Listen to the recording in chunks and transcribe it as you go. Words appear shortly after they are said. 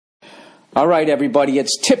All right, everybody,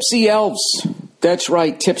 it's Tipsy Elves. That's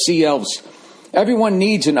right, Tipsy Elves. Everyone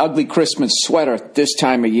needs an ugly Christmas sweater this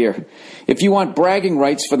time of year. If you want bragging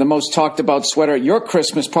rights for the most talked about sweater at your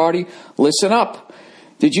Christmas party, listen up.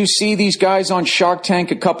 Did you see these guys on Shark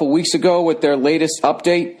Tank a couple weeks ago with their latest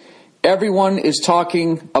update? Everyone is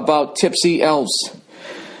talking about Tipsy Elves.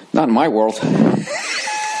 Not in my world.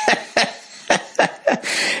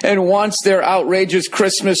 And wants their outrageous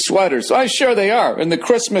Christmas sweaters. I'm sure they are. In the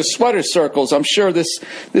Christmas sweater circles, I'm sure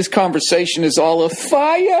this conversation is all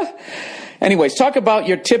afire. Anyways, talk about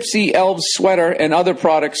your Tipsy Elves sweater and other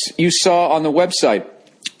products you saw on the website.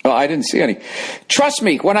 Oh, I didn't see any. Trust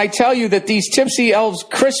me when I tell you that these Tipsy Elves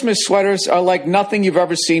Christmas sweaters are like nothing you've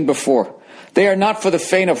ever seen before. They are not for the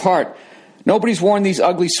faint of heart. Nobody's worn these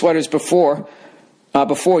ugly sweaters before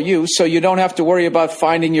you, so you don't have to worry about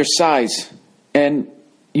finding your size. And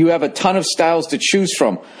you have a ton of styles to choose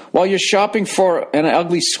from. While you're shopping for an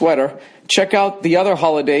ugly sweater, check out the other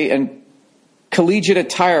holiday and collegiate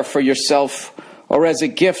attire for yourself or as a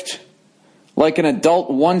gift, like an adult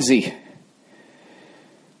onesie.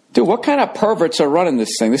 Dude, what kind of perverts are running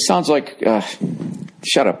this thing? This sounds like...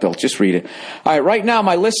 Shut up, Bill. Just read it. All right, right now,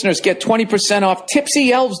 my listeners get 20% off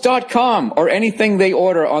tipsyelves.com or anything they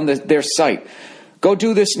order on their site. Go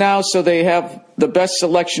do this now so they have the best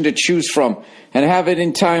selection to choose from and have it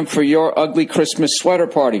in time for your ugly Christmas sweater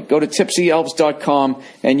party. Go to tipsyelves.com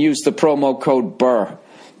and use the promo code Burr.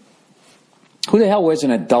 Who the hell wears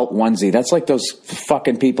an adult onesie? That's like those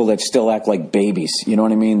fucking people that still act like babies. You know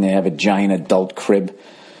what I mean? They have a giant adult crib.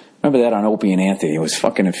 Remember that on Opie and Anthony? It was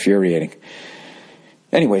fucking infuriating.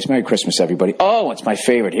 Anyways, Merry Christmas, everybody. Oh, it's my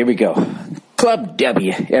favorite. Here we go. Club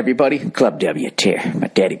W, everybody. Club W, tear. My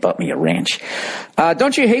daddy bought me a ranch.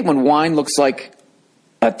 Don't you hate when wine looks like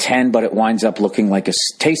a 10, but it winds up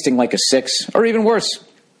tasting like a 6? Or even worse,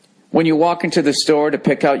 when you walk into the store to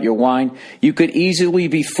pick out your wine, you could easily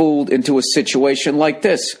be fooled into a situation like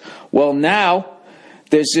this. Well, now,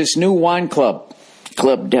 there's this new wine club.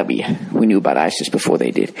 Club W. We knew about ISIS before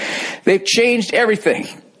they did. They've changed everything.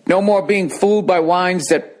 No more being fooled by wines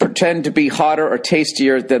that pretend to be hotter or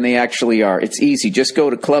tastier than they actually are. It's easy. Just go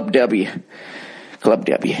to Club W,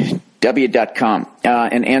 w.com,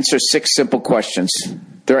 and answer 6 simple questions.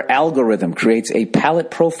 Their algorithm creates a palate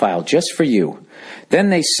profile just for you. Then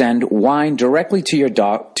they send wine directly to your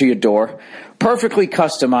door, perfectly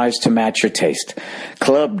customized to match your taste.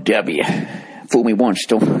 Club W. Fool me once,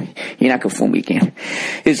 you're not going to fool me again,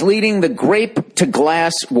 is leading the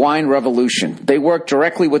grape-to-glass wine revolution. They work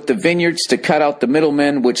directly with the vineyards to cut out the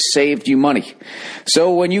middlemen, which saved you money.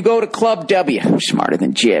 So when you go to Club W, I'm smarter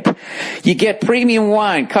than Jib, you get premium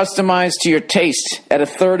wine customized to your taste at a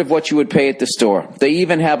third of what you would pay at the store. They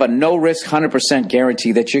even have a no-risk 100%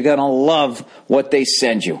 guarantee that you're going to love what they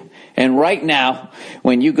send you. And right now,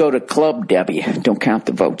 when you go to Club W, don't count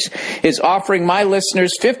the votes, is offering my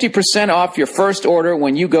listeners 50% off your first order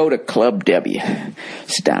when you go to Club W.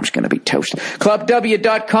 Saddam's going to be toast.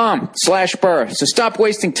 ClubW.com/Burr. So stop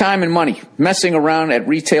wasting time and money messing around at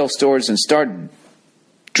retail stores and start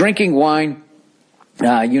drinking wine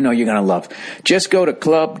you know you're going to love. Just go to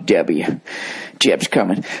Club W. Jeb's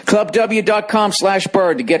coming.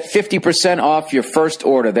 ClubW.com/Burr to get 50% off your first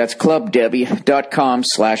order. That's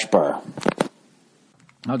ClubW.com/Burr.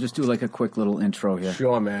 I'll just do like a quick little intro here.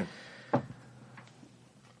 Sure, man.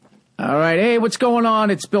 All right. Hey, what's going on?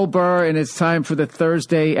 It's Bill Burr, and it's time for the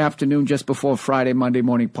Thursday afternoon, just before Friday, Monday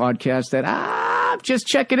morning podcast. And I'm just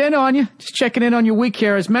checking in on you. Just checking in on your week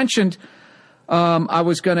here. As mentioned, I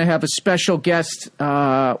was going to have a special guest,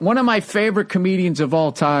 one of my favorite comedians of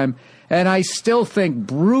all time, and I still think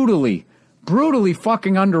brutally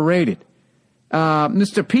fucking underrated.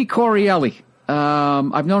 Mr. Pete Correale.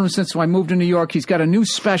 I've known him since I moved to New York. He's got a new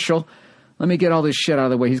special. Let me get all this shit out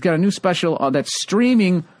of the way. He's got a new special that's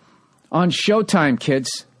streaming on Showtime,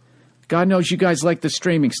 kids. God knows you guys like the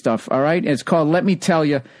streaming stuff, all right? It's called Let Me Tell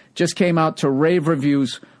You. Just came out to rave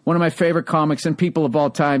reviews. One of my favorite comics and people of all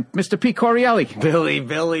time, Mr. Pete Correale.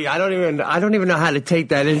 Billy, I don't even know how to take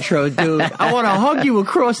that intro, dude. I want to hug you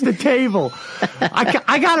across the table.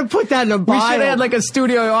 I got to put that in a bio. We should add like a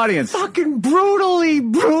studio audience. Fucking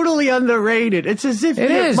brutally underrated. It's as if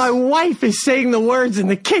my wife is saying the words in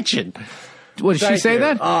the kitchen. What, did she say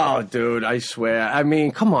that? Oh, dude, I swear. I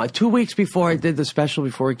mean, come on. 2 weeks before I did the special,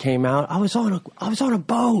 before it came out, I was on a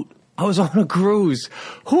boat. I was on a cruise.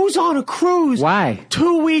 Who's on a cruise? Why?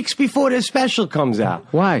 2 weeks before the special comes out.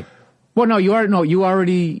 Why? Well, no, you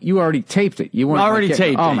already taped it. You weren't already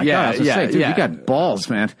taped it. Oh my God! Dude, yeah. You got balls,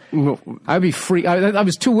 man. I'd be free. I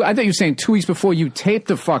thought you were saying 2 weeks before you taped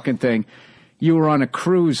the fucking thing. you were on a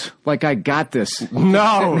cruise. Like, I got this.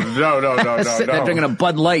 No. Sitting there drinking a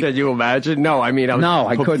Bud Light. Can you imagine? No, I mean, I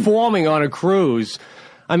was performing on a cruise.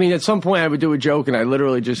 I mean, at some point I would do a joke and I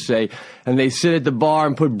literally just say, and they sit at the bar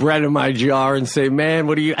and put bread in my jar and say, man,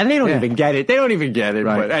 what do you, and they don't even get it. They don't even get it.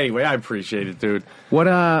 Right. But anyway, I appreciate it, dude. What,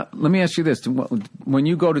 let me ask you this. When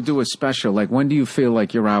you go to do a special, like, when do you feel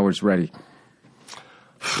like your hour's ready?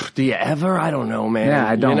 Do you ever? I don't know, man. Yeah,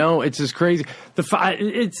 I don't. You know, it's just crazy. The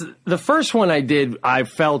first one I did, I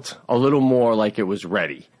felt a little more like it was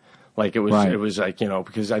ready. Like it was like, you know,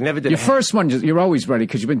 because I never did. Your first one, you're always ready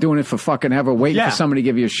because you've been doing it for fucking ever, waiting for somebody to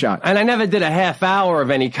give you a shot. And I never did a half hour of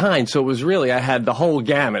any kind, so it was really, I had the whole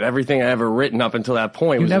gamut, everything I ever written up until that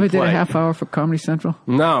point. You never did a half hour for Comedy Central?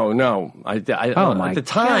 No. Oh my at the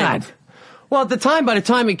time, God. Well, at the time, by the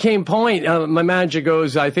time it came point, my manager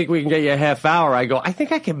goes, I think we can get you a half hour. I go, I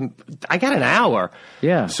think I got an hour.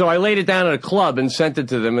 Yeah. So I laid it down at a club and sent it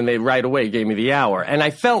to them, and they right away gave me the hour. And I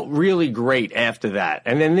felt really great after that.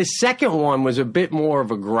 And then this second one was a bit more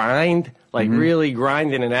of a grind, like really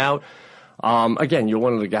grinding it out. Again, you're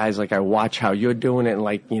one of the guys, like, I watch how you're doing it, and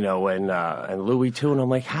like, you know, and Louis too, and I'm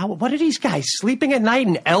like, what are these guys sleeping at night,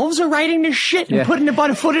 and elves are writing this shit and putting it by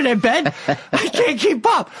the foot of their bed? I can't keep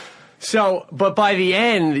up. So, but by the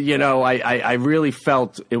end, you know, I really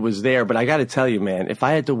felt it was there. But I got to tell you, man, if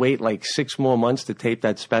I had to wait like 6 more months to tape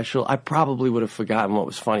that special, I probably would have forgotten what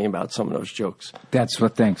was funny about some of those jokes. That's the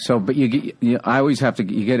thing. So, but I always have to,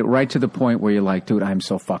 you get it right to the point where you're like, dude, I'm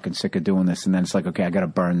so fucking sick of doing this. And then it's like, okay, I got to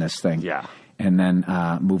burn this thing. Yeah. And then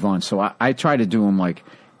move on. So I try to do them like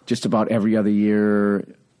just about every other year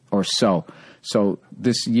or so. So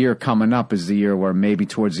this year coming up is the year where maybe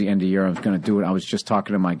towards the end of the year I was going to do it. I was just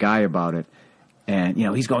talking to my guy about it. And, you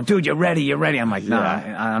know, he's going, dude, you're ready. I'm like, nah,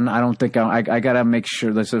 I don't think I got to make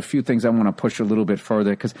sure. There's a few things I want to push a little bit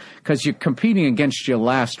further because you're competing against your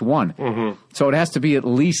last one. Mm-hmm. So it has to be at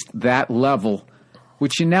least that level,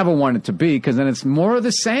 which you never want it to be, because then it's more of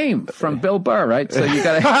the same from Bill Burr, right? So you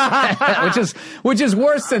got to, which is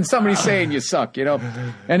worse than somebody saying you suck, you know?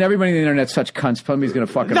 And everybody on the internet's such cunts. Somebody's going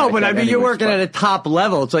to fucking. No, but I mean, you're working at a top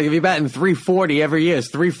level. It's like if you're batting 340 every year, is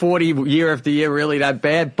 340 year after year really that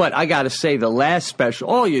bad? But I got to say, the last special,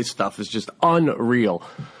 all your stuff is just unreal.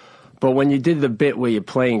 But when you did the bit where you're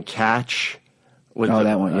playing catch.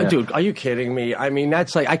 That one, yeah. Dude, are you kidding me? I mean,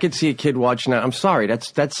 that's like, I could see a kid watching that. I'm sorry,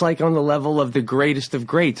 that's like on the level of the greatest of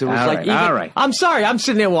greats. It was all right. I'm sorry, I'm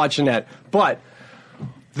sitting there watching that. But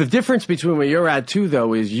the difference between where you're at too,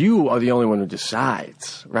 though, is you are the only one who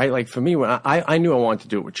decides, right? Like for me, when I knew I wanted to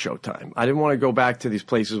do it with Showtime. I didn't want to go back to these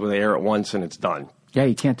places where they air it once and it's done. Yeah,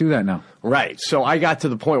 you can't do that now. Right. So I got to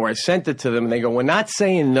the point where I sent it to them, and they go, we're not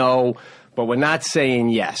saying no, but we're not saying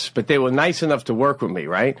yes. But they were nice enough to work with me,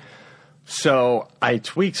 right? So I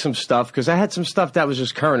tweaked some stuff because I had some stuff that was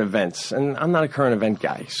just current events, and I'm not a current event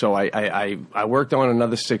guy. So I worked on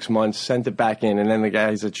another 6 months, sent it back in, and then the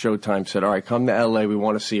guys at Showtime said, all right, come to L.A. We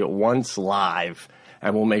want to see it once live,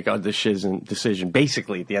 and we'll make our decision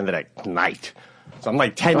basically at the end of that night. So I'm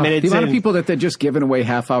like 10 minutes in. The amount of people that they're just giving away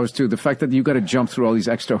half hours to, the fact that you got to jump through all these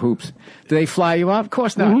extra hoops. Do they fly you out? Of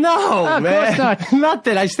course not. No, man. Of course not.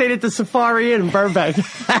 Nothing. I stayed at the Safari Inn in Burbank.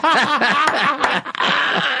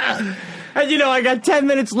 And, you know, I got 10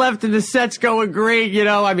 minutes left and the set's going great, you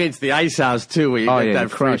know. I mean, it's the Ice House, too, where you get that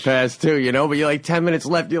free pass, too, you know. But you're like 10 minutes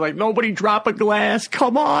left. You're like, nobody drop a glass.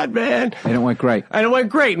 Come on, man. And it went great. And it went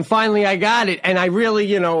great. And finally I got it. And I really,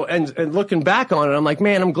 you know, and looking back on it, I'm like,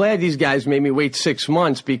 man, I'm glad these guys made me wait 6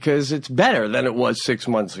 months because it's better than it was 6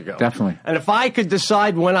 months ago. Definitely. And if I could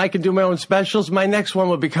decide when I could do my own specials, my next one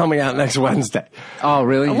would be coming out next Wednesday. Oh,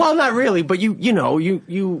 really? Well, not really, but you know,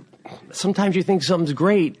 sometimes you think something's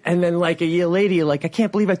great, and then like a year later, you're like, I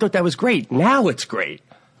can't believe I thought that was great. Now it's great.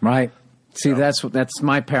 Right. See, that's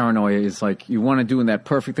my paranoia is like you want to do that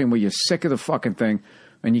perfect thing where you're sick of the fucking thing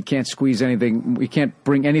and you can't squeeze anything. You can't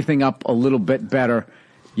bring anything up a little bit better.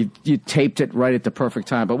 You taped it right at the perfect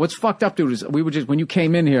time. But what's fucked up, dude, is we were just, when you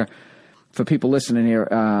came in here, for people listening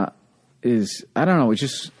here, is, I don't know, it's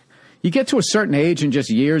just, you get to a certain age in just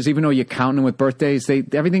years, even though you're counting with birthdays,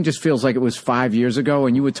 everything just feels like it was 5 years ago.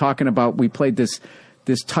 And you were talking about, we played this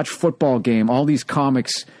touch football game, all these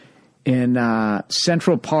comics in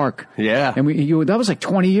Central Park. Yeah. And that was like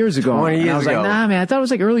 20 years ago. 20 years ago. I was like, nah, man, I thought it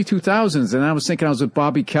was like early 2000s. And I was thinking I was with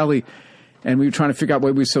Bobby Kelly, and we were trying to figure out why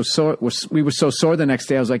we were so sore the next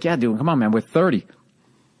day. I was like, yeah, dude, come on, man, we're 30.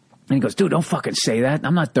 And he goes, dude, don't fucking say that.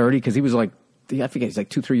 I'm not 30, because he was like, I forget, he's like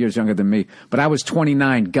 2-3 years younger than me. But I was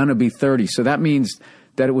 29, gonna be 30. So that means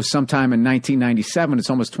that it was sometime in 1997. It's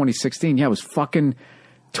almost 2016. Yeah, it was fucking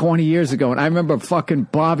 20 years ago. And I remember fucking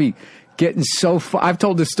Bobby getting so I've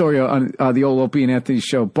told this story on the old Opie and Anthony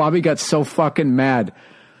show. Bobby got so fucking mad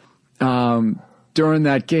during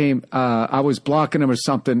that game. I was blocking him or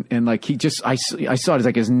something, and like I saw it,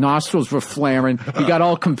 like his nostrils were flaring. He got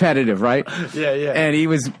all competitive, right? Yeah. And he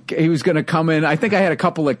was going to come in. I think I had a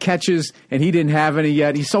couple of catches, and he didn't have any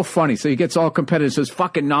yet. He's so funny, so he gets all competitive. So his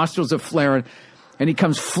fucking nostrils are flaring, and he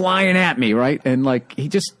comes flying at me, right? And like he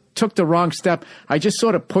just took the wrong step. I just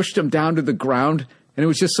sort of pushed him down to the ground. And it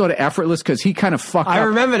was just sort of effortless because he kind of fucked up. I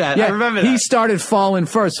remember that. Yeah, he started falling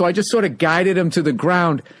first, so I just sort of guided him to the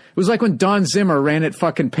ground. It was like when Don Zimmer ran at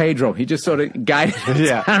fucking Pedro. He just sort of guided him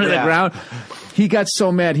down to the ground. He got so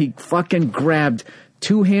mad, he fucking grabbed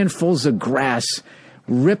 2 handfuls of grass,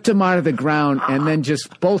 ripped him out of the ground, and then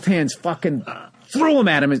just both hands fucking threw him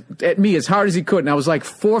at me as hard as he could. And I was like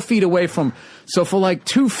 4 feet away from him. So for like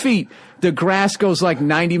 2 feet, the grass goes like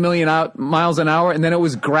 90 million miles an hour, and then it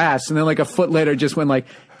was grass. And then like a foot later, it just went like,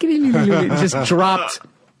 it just dropped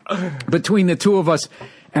between the two of us.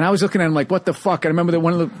 And I was looking at him like, what the fuck? I remember that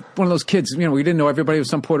one of those kids, we didn't know everybody, was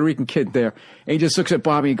some Puerto Rican kid there. And he just looks at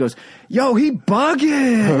Bobby and he goes, yo, he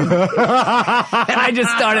bugging. And I just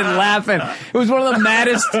started laughing. It was one of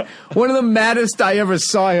the maddest I ever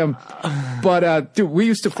saw him. But, dude, we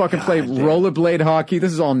used to fucking play rollerblade hockey.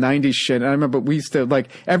 This is all 90s shit. And I remember we used to, like,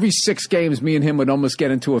 every 6 games, me and him would almost get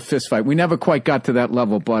into a fist fight. We never quite got to that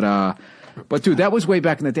level, but dude, that was way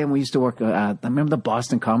back in the day when we used to work. I remember the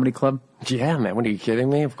Boston Comedy Club. Yeah, man. What, are you kidding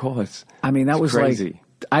me? Of course. I mean, that was crazy.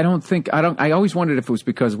 Like, I always wondered if it was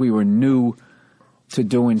because we were new to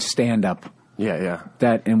doing stand up. Yeah.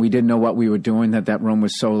 And we didn't know what we were doing, that room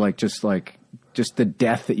was so just the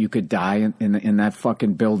death that you could die in that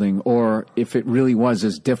fucking building, or if it really was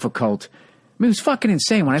as difficult. I mean, it was fucking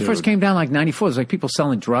insane. When I first came down, like 94, it was like people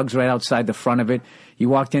selling drugs right outside the front of it. You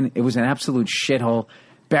walked in, it was an absolute shithole.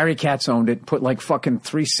 Barry Katz owned it, put like fucking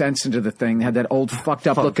 3 cents into the thing. They had that old fucked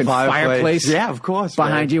up looking fireplace. Yeah, of course.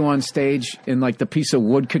 Behind you on stage, and like the piece of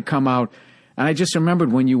wood could come out. And I just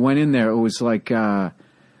remembered when you went in there, it was like, I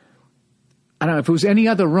don't know, if it was any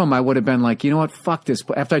other room, I would have been like, you know what, fuck this.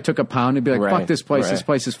 After I took a pound, I'd be like, fuck this place. This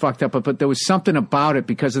place is fucked up. But there was something about it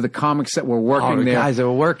because of the comics that were working there. The guys that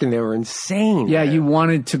were working there were insane. Yeah, man. You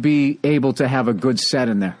wanted to be able to have a good set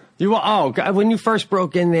in there. When you first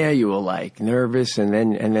broke in there, you were like nervous, and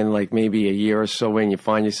then like maybe a year or so in, you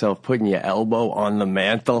find yourself putting your elbow on the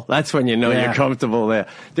mantle. That's when you know you're comfortable there.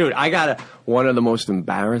 Dude, one of the most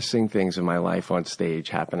embarrassing things in my life on stage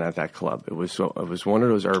happened at that club. It was one of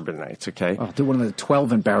those urban nights, okay? Oh, dude, one of the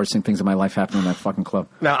 12 embarrassing things in my life happened in that fucking club.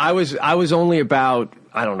 Now, I was only about,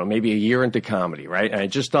 I don't know, maybe a year into comedy, right? And I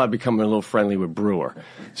just started becoming a little friendly with Brewer.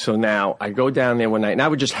 So now I go down there one night, and I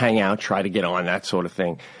would just hang out, try to get on, that sort of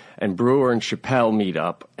thing. And Brewer and Chappelle meet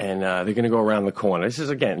up, and they're going to go around the corner. This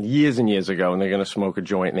is, again, years and years ago, and they're going to smoke a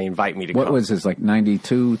joint, and they invite me to come. What was this, like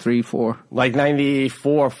 92, 3, 4? Like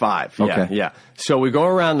 94, 5, yeah. So we go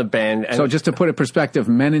around the bend. And so just to put it in perspective,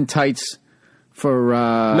 Men in Tights for...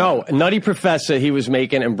 No, Nutty Professor he was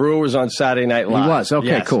making, and Brewer was on Saturday Night Live. He was? Okay,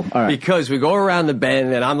 yes. Cool. All right. Because we go around the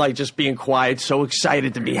bend, and I'm like just being quiet, so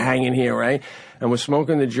excited to be hanging here, right? And we're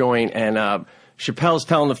smoking the joint, and... Chappelle's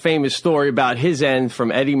telling the famous story about his end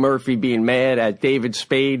from Eddie Murphy being mad at David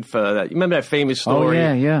Spade for that. You remember that famous story?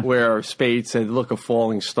 Oh, yeah. Where Spade said, look, a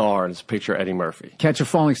falling star, and it's a picture of Eddie Murphy. Catch a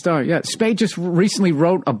falling star, yeah. Spade just recently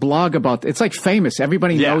wrote a blog about it. It's like famous.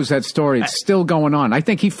 Everybody knows that story. It's still going on. I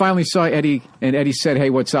think he finally saw Eddie, and Eddie said, hey,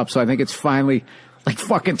 what's up? So I think it's finally... Like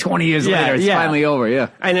fucking 20 years later, it's finally over, yeah.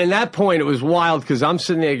 And in that point, it was wild because I'm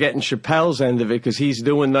sitting there getting Chappelle's end of it because he's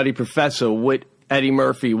doing Nutty Professor with Eddie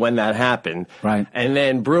Murphy when that happened. Right. And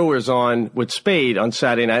then Brewer's on with Spade on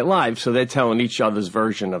Saturday Night Live, so they're telling each other's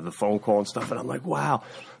version of the phone call and stuff. And I'm like, wow.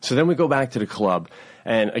 So then we go back to the club.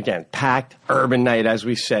 And again, packed, urban night, as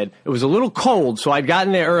we said. It was a little cold, so I'd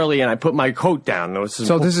gotten there early, and I put my coat down.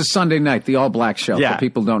 So this is Sunday night, the all-black show. Yeah. For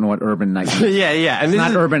people don't know what urban night is. Yeah. And it's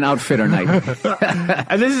not Urban Outfitter night.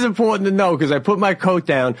 And this is important to know, because I put my coat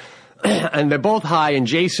down, and they're both high, and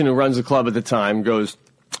Jason, who runs the club at the time, goes,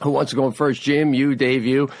 who wants to go in first? Jim, you, Dave,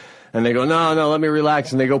 you? And they go, no, let me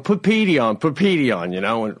relax. And they go, put Petey on, you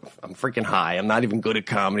know? And I'm freaking high. I'm not even good at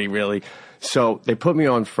comedy, really. So they put me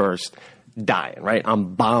on first. Dying, right?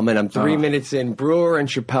 I'm bombing. I'm 3 minutes in. Brewer and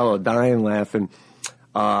Chappelle are dying laughing.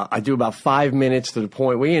 I do about 5 minutes to the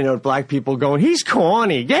point where, black people going, he's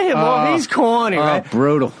corny. Get him off. He's corny, right?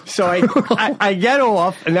 Brutal. So I get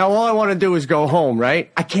off, and now all I want to do is go home,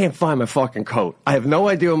 right? I can't find my fucking coat. I have no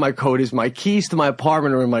idea where my coat is. My keys to my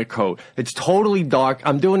apartment are in my coat. It's totally dark.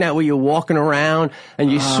 I'm doing that where you're walking around,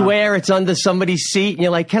 and you swear it's under somebody's seat, and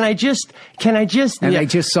you're like, can I just? And they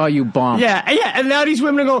just saw you bomb. Yeah. And now these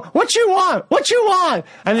women are going, what you want?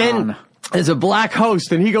 And then... there's a black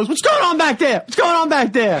host, and he goes, "What's going on back there? What's going on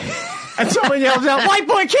back there?" And someone yells out, "White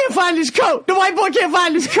boy can't find his coat. The white boy can't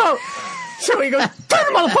find his coat." So he goes,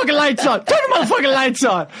 "Turn the motherfucking lights on. Turn the motherfucking lights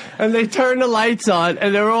on." And they turn the lights on,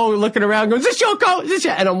 and they're all looking around, going, "Is this your coat? Is this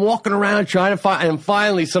your?" And I'm walking around trying to find, and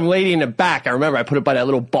finally some lady in the back, I remember I put it by that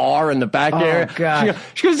little bar in the back area. God.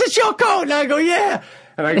 She goes, "Is this your coat?" And I go, "Yeah."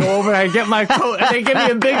 And I go over and I get my coat, and they give me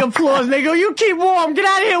a big applause. And they go, "You keep warm. Get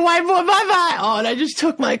out of here, white boy. Bye-bye." Oh, and I just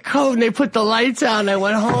took my coat, and they put the lights on, and I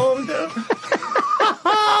went home, dude.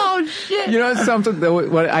 Oh, shit. You know something?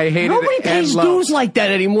 What I hated. Nobody pays dues like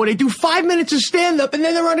that anymore. They do 5 minutes of stand-up, and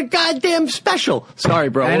then they're on a goddamn special. Sorry,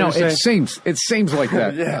 bro. I know, it seems like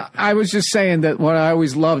that. Yeah. I was just saying that what I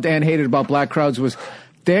always loved and hated about black crowds was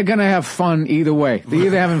they're going to have fun either way. They're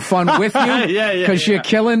either having fun with you because you're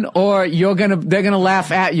killing, or they're going to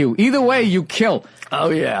laugh at you. Either way, you kill. Oh,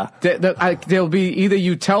 yeah. There'll be either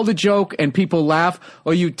you tell the joke and people laugh,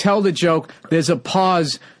 or you tell the joke, there's a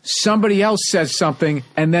pause, somebody else says something,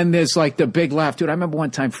 and then there's like the big laugh. Dude, I remember one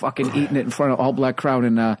time fucking eating it in front of all black crowd,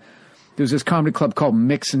 and there was this comedy club called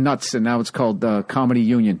Mixed Nuts, and now it's called Comedy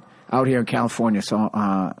Union out here in California, so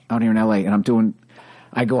out here in LA, and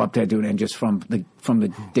I go up there, dude, and just from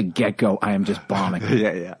the get-go, I am just bombing.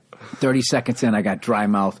 Yeah. 30 seconds in, I got dry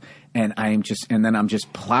mouth, and then I'm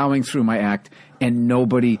just plowing through my act, and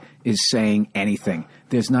nobody is saying anything.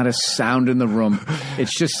 There's not a sound in the room.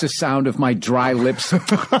 It's just the sound of my dry lips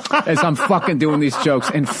as I'm fucking doing these jokes.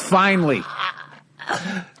 And finally,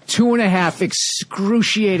 2.5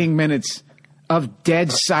 excruciating minutes of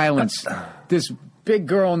dead silence. This big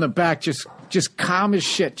girl in the back, just calm as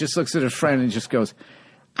shit, just looks at her friend and just goes,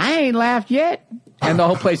 "I ain't laughed yet." And the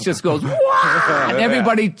whole place just goes, "What?" And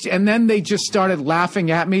everybody, and then they just started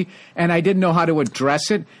laughing at me, and I didn't know how to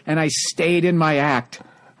address it, and I stayed in my act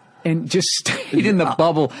and just stayed in the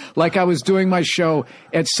bubble like I was doing my show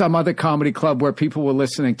at some other comedy club where people were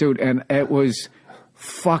listening, dude, and it was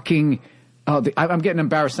fucking... I'm getting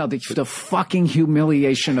embarrassed now. The fucking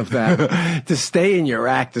humiliation of that. To stay in your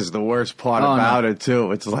act is the worst part about it,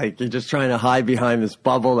 too. It's like you're just trying to hide behind this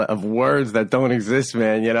bubble of words that don't exist,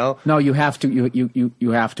 man, you know? No, you have to.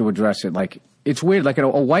 You have to address it. Like, it's weird. Like, a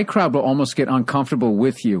white crowd will almost get uncomfortable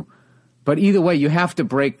with you. But either way, you have to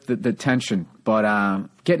break the tension. But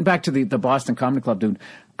getting back to the Boston Comedy Club, dude,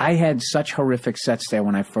 I had such horrific sets there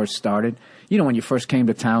when I first started. You know, when you first came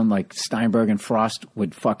to town, like Steinberg and Frost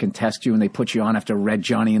would fucking test you, and they put you on after Red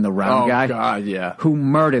Johnny and the Round Guy. Oh, God, yeah. Who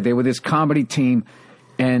murdered. They were this comedy team,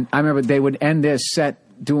 and I remember they would end their set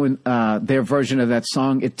doing their version of that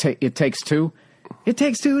song, It Takes Two. It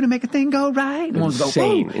takes two to make a thing go right. And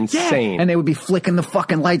insane, go, insane. Yeah. And they would be flicking the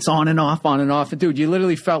fucking lights on and off. And dude, you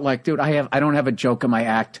literally felt like, dude, I don't have a joke in my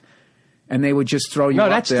act. And they would just throw you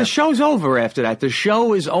up there. The show's over after that. The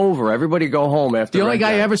show is over. Everybody go home after The only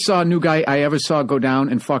guy new guy I ever saw go down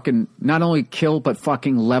and fucking not only kill, but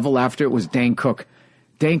fucking level after it was Dane Cook.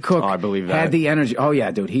 Dane Cook I believe that. had the energy. Oh,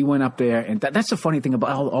 yeah, dude. He went up there. And that's the funny thing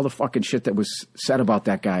about all the fucking shit that was said about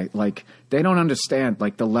that guy. Like, they don't understand,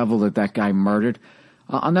 like, the level that guy murdered.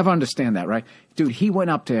 I'll never understand that, right? Dude, he went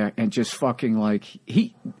up there and just fucking, like,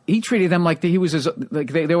 he treated them like he was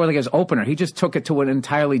they were like his opener. He just took it to an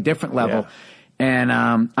entirely different level. Yeah. And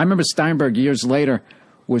I remember Steinberg years later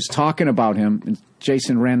was talking about him, and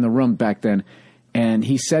Jason ran the room back then, and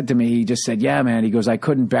he said to me, he just said, "Yeah, man," he goes, "I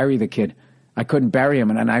couldn't bury the kid. I couldn't bury him."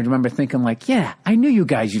 And I remember thinking, like, yeah, I knew you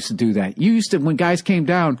guys used to do that. You used to, when guys came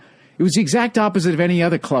down, it was the exact opposite of any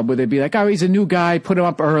other club where they'd be like, "Oh, he's a new guy, put him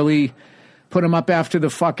up early, put him up after the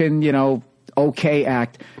fucking, okay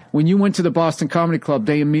act." When you went to the Boston Comedy Club,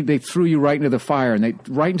 they threw you right into the fire and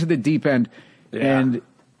right into the deep end. Yeah. And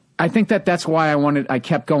I think that's why I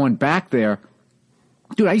kept going back there.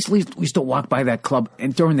 Dude, we used to walk by that club,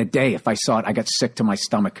 and during the day, if I saw it, I got sick to my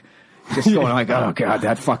stomach. Just going like, oh, God,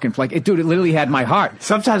 that fucking... Like, it literally had my heart.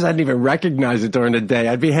 Sometimes I didn't even recognize it during the day.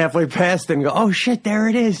 I'd be halfway past it and go, oh, shit, there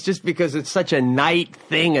it is, just because it's such a night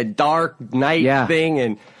thing, a dark night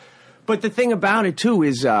thing. But the thing about it, too,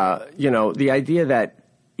 is, the idea that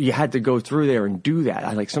you had to go through there and do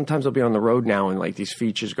that. Sometimes I'll be on the road now and, like, these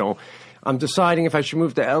features go... I'm deciding if I should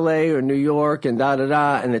move to L.A. or New York and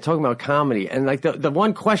da-da-da, and they're talking about comedy. And, like, the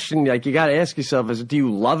one question, like, you got to ask yourself is, do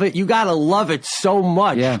you love it? You got to love it so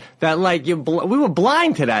much that, like, we were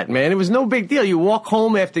blind to that, man. It was no big deal. You walk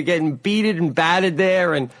home after getting beated and battered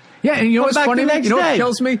there and... Yeah, and you know what's funny? You know what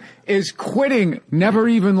kills me? Is quitting. I never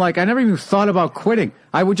even thought about quitting.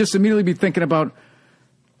 I would just immediately be thinking about...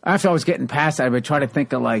 After I was getting past it, I would try to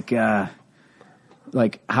think of,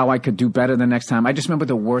 like how I could do better the next time. I just remember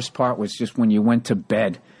the worst part was just when you went to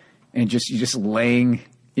bed and you're just laying,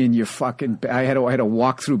 in your fucking. I had a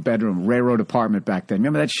walk-through bedroom, railroad apartment back then.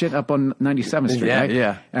 Remember that shit up on 97th Street? Yeah, right?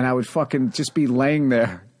 yeah. And I would fucking just be laying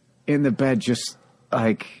there in the bed, just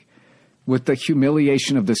like with the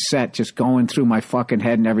humiliation of the set just going through my fucking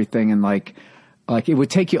head and everything, and like it would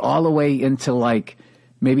take you all the way into like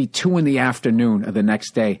maybe 2 p.m. of the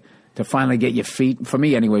next day to finally get your feet. For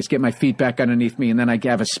me, anyways, get my feet back underneath me, and then I'd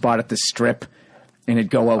have a spot at the Strip. And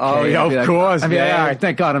it'd go okay. Oh, yeah, of course, I mean, man. all right,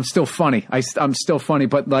 thank God I'm still funny. I'm still funny.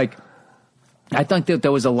 But, like, I think that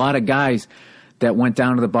there was a lot of guys that went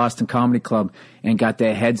down to the Boston Comedy Club and got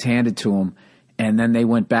their heads handed to them. And then they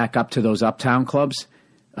went back up to those uptown clubs,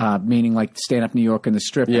 meaning like Stand Up New York and the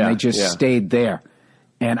Strip, and they just stayed there.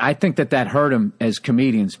 And I think that hurt them as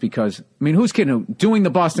comedians because, I mean, who's kidding? Doing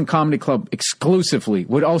the Boston Comedy Club exclusively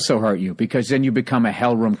would also hurt you because then you become a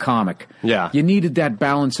hell room comic. Yeah. You needed that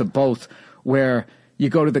balance of both where you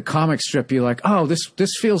go to the comic strip, you're like, oh,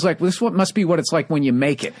 this feels like, must be what it's like when you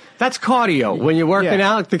make it. That's cardio. When you're working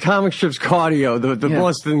out, the comic strip's cardio. The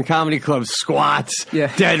Boston Comedy Club squats,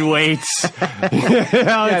 dead weights.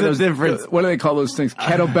 Those difference. What do they call those things?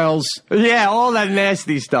 Kettlebells. Yeah, all that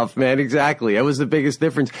nasty stuff, man. Exactly. That was the biggest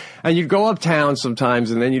difference. And you'd go uptown sometimes,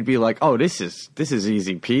 and then you'd be like, oh, this is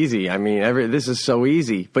easy peasy. I mean, this is so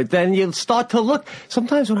easy. But then you'll start to look.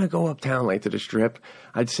 Sometimes when I go uptown, like to the Strip,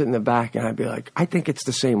 I'd sit in the back and I'd be like, I think it's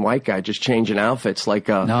the same white guy just changing outfits. Like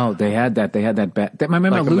no, they had that. I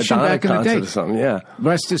remember like Lucian back in the day. Or something, yeah.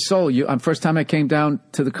 Rest his soul. First time I came down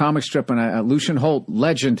to the comic strip, and Lucian Holt,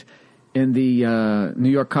 legend in the New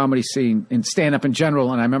York comedy scene, in stand-up in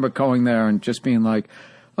general. And I remember going there and just being like,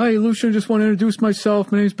 hey, Lucian, just want to introduce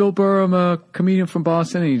myself. My name's Bill Burr. I'm a comedian from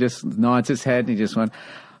Boston. And he just nods his head and he just went,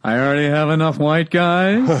 I already have enough white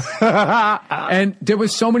guys. And there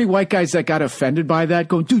was so many white guys that got offended by that,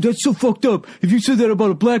 going, dude, that's so fucked up. If you said that about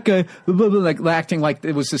a black guy, blah, blah, blah, like acting like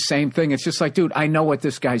it was the same thing. It's just like, dude, I know what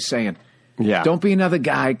this guy's saying. Yeah. Don't be another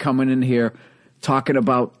guy coming in here talking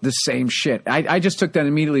about the same shit. I just took that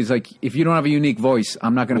immediately. It's like, if you don't have a unique voice,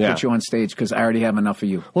 I'm not going to put you on stage because I already have enough of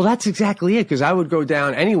you. Well, that's exactly it, because I would go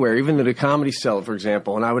down anywhere, even to the Comedy Cellar, for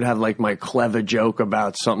example, and I would have like my clever joke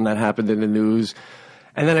about something that happened in the news.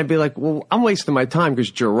 And then I'd be like, well, I'm wasting my time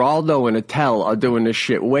because Geraldo and Attell are doing this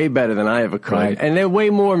shit way better than I ever could. Right. And they're way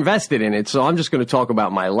more invested in it. So I'm just going to talk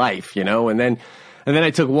about my life, you know? And then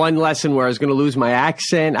I took one lesson where I was going to lose my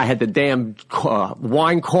accent. I had the damn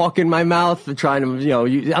wine cork in my mouth trying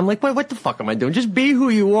to, I'm like, what the fuck am I doing? Just be who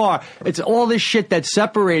you are. It's all this shit that's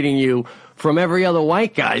separating you from every other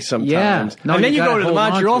white guy sometimes. Yeah. No, and then you go to the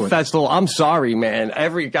Montreal to Festival. I'm sorry, man.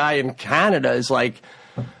 Every guy in Canada is like,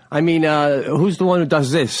 I mean, who's the one who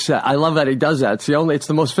does this? I love that he does that. It's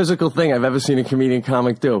the most physical thing I've ever seen a comedian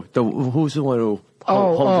comic do. Who's the one who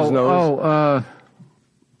holds his nose?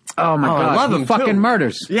 Oh my God! I love him. Fucking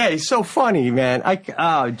murders. Yeah, he's so funny, man.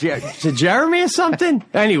 Jeremy or something?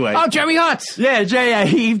 Anyway. Oh, Jeremy Hutz. Yeah,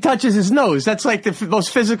 he touches his nose. That's like the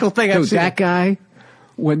most physical thing I've seen. That guy.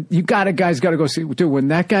 When guy's got to go see. Dude, when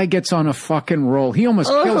that guy gets on a fucking roll, he almost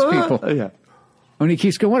kills people. Yeah. When he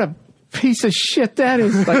keeps going, what a piece of shit that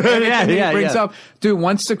is. Like, he brings up, dude,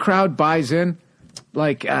 once the crowd buys in,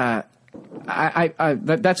 like, that's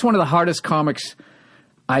one of the hardest comics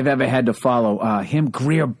I've ever had to follow.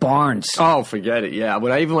 Greer Barnes. Oh, forget it. Yeah.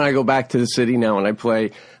 When I go back to the city now and I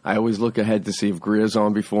play, I always look ahead to see if Greer's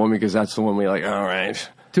on before me, because that's the one we're like, all right.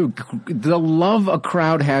 Dude, the love a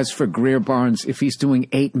crowd has for Greer Barnes, if he's doing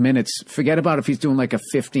 8 minutes, forget about if he's doing like a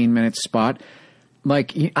 15-minute spot.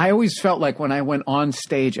 Like, I always felt like when I went on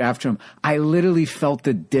stage after him, I literally felt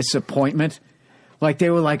the disappointment. Like,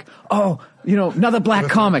 they were like, oh, another black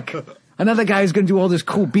comic. Another guy who's going to do all this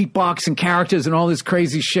cool beatbox and characters and all this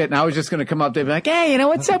crazy shit. And I was just going to come up there and be like, hey,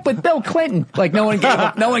 what's up with Bill Clinton? Like, no one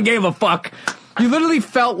gave a fuck. You literally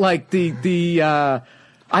felt like he was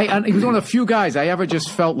one of the few guys I ever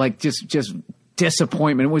just felt like just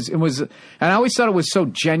disappointment. It was, and I always thought it was so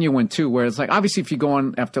genuine too, where it's like, obviously if you go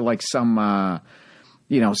on after like some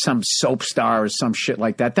soap star or some shit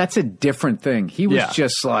like that, that's a different thing. He was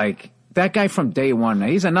just like that guy from day one.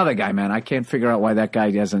 He's another guy, man. I can't figure out why that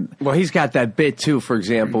guy doesn't. Well, he's got that bit too, for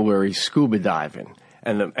example, where he's scuba diving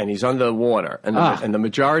and he's underwater, and the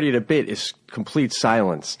majority of the bit is complete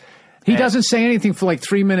silence. He doesn't say anything for like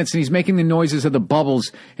 3 minutes, and he's making the noises of the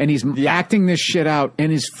bubbles, and he's acting this shit out,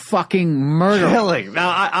 and is fucking murdering. Killing.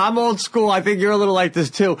 Now, I'm old school. I think you're a little like this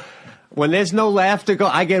too. When there's no laughter,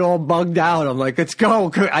 I get all bugged out. I'm like, let's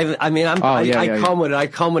go. I come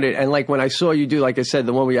with it. And like when I saw you do, like I said,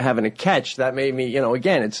 the one where you're having a catch, that made me,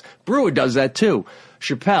 again, it's Brewer does that too.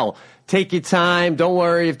 Chappelle, take your time. Don't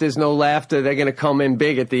worry if there's no laughter. They're going to come in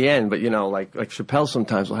big at the end. But, like Chappelle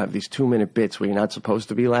sometimes will have these 2-minute bits where you're not supposed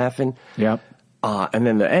to be laughing. Yep. And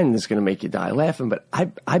then the end is going to make you die laughing. But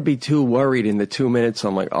I'd be too worried in the 2 minutes.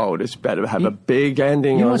 I'm like, oh, this better have a big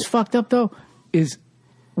ending. You know what's fucked up, though? Is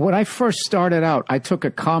when I first started out, I took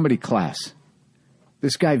a comedy class.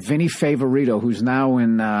 This guy, Vinny Favorito, who's now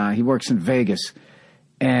he works in Vegas.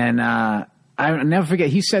 And I'll never forget,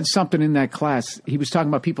 he said something in that class. He was talking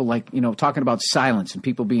about people talking about silence and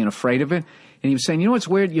people being afraid of it. And he was saying, you know what's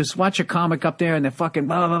weird? You just watch a comic up there and they're fucking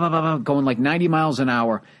blah, blah, blah, blah, blah, going like 90 miles an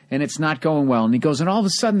hour and it's not going well. And he goes, and all of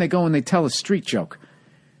a sudden they go and they tell a street joke.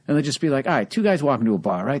 And they'll just be like, all right, two guys walking to a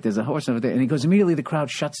bar, right? There's a horse over there. And he goes, immediately the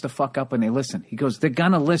crowd shuts the fuck up and they listen. He goes, they're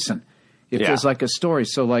going to listen if there's like a story.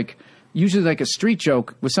 So like usually like a street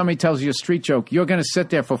joke, when somebody tells you a street joke, you're going to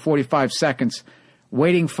sit there for 45 seconds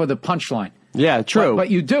waiting for the punchline. Yeah, true.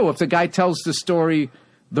 But you do. If the guy tells the story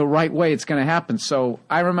the right way, it's going to happen. So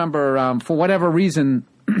I remember, for whatever reason,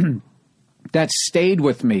 that stayed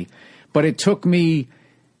with me. But it took me,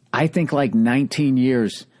 I think, like 19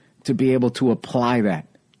 years to be able to apply that.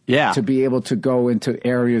 Yeah. To be able to go into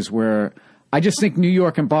areas where I just think New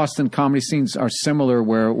York and Boston comedy scenes are similar,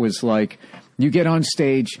 where it was like you get on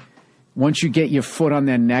stage, once you get your foot on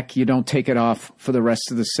their neck, you don't take it off for the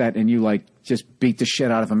rest of the set, and you like just beat the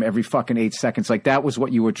shit out of them every fucking 8 seconds. Like that was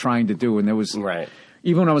what you were trying to do. And there was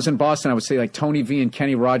even when I was in Boston, I would say like Tony V and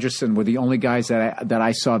Kenny Rogerson were the only guys that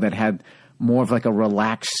I saw that had more of like a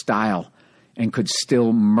relaxed style and could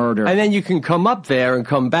still murder. And then you can come up there and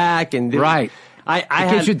come back and right. It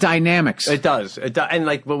gives you dynamics. It does. And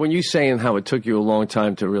like, but when you're saying how it took you a long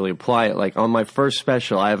time to really apply it, like on my first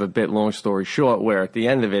special, I have a bit, long story short, where at the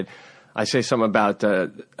end of it, I say something about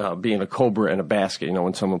being a cobra in a basket, you know,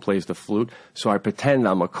 when someone plays the flute. So I pretend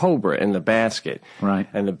I'm a cobra in the basket. Right.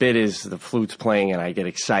 And the bit is the flute's playing and I get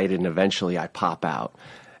excited and eventually I pop out.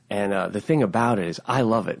 And the thing about it is I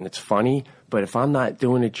love it and it's funny, but if I'm not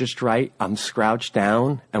doing it just right, I'm scrouched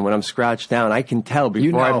down. And when I'm scrouched down, I can tell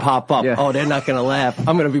before I pop up, oh, they're not going to laugh.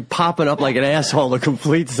 I'm going to be popping up like an asshole in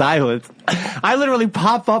complete silence. I literally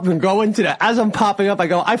pop up and go into that. As I'm popping up, I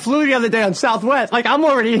go, I flew the other day on Southwest. Like, I'm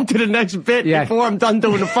already into the next bit before I'm done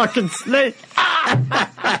doing the fucking snake.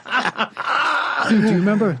 Dude,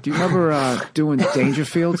 do you remember doing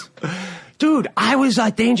Dangerfields? Dude, I was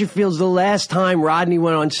at Dangerfields the last time Rodney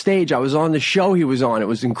went on stage. I was on the show he was on. It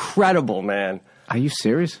was incredible, man. Are you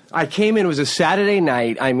serious? I came in. It was a Saturday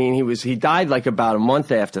night. I mean, he died like about a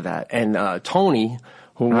month after that. And Tony,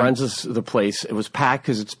 who runs the place, it was packed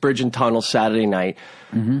because it's Bridge and Tunnel Saturday night.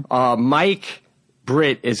 Mm-hmm. Mike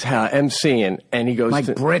Britt is emceeing, and he goes,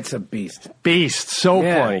 Mike Britt's a beast. Beast. So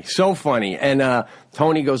funny. So funny. And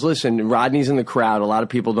Tony goes, listen, Rodney's in the crowd. A lot of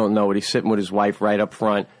people don't know it. He's sitting with his wife right up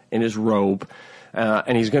front in his robe,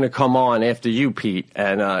 and he's going to come on after you, Pete.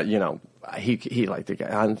 And, you know, he liked the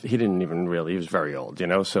guy. He didn't even really, he was very old, you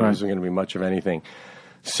know, so it wasn't going to be much of anything.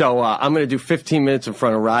 So I'm going to do 15 minutes in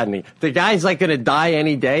front of Rodney. The guy's like going to die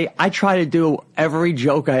any day. I try to do every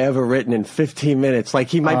joke I ever written in 15 minutes. Like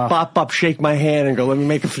he might pop up, shake my hand and go, let me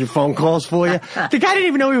make a few phone calls for you. The guy didn't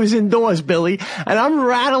even know he was indoors, Billy. And I'm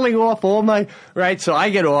rattling off all my, right? So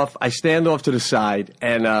I get off, I stand off to the side,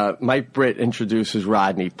 and Mike Britt introduces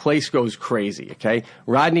Rodney. Place goes crazy, okay?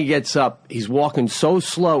 Rodney gets up. He's walking so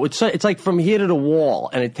slow. It's like from here to the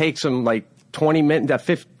wall, and it takes him like 20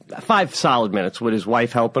 minutes, 5 solid minutes with his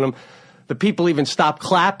wife helping him. The people even stopped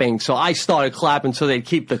clapping, so I started clapping so they'd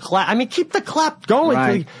keep the clap. I mean, keep the clap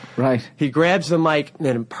going. Right. He grabs the mic and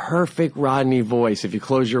in perfect Rodney voice. If you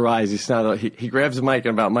close your eyes, he grabs the mic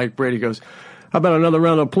and about Mike Brady goes, how about another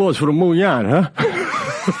round of applause for the Moulin, huh?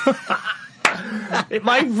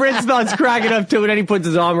 Mike Britt starts cracking up too, and then he puts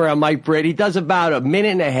his arm around Mike Britt. He does about a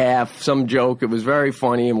minute and a half, some joke. It was very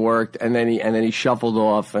funny and worked, and then he shuffled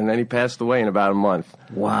off, and then he passed away in about a month.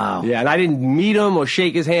 Wow. Yeah, and I didn't meet him or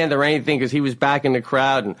shake his hand or anything because he was back in the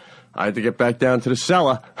crowd, and I had to get back down to the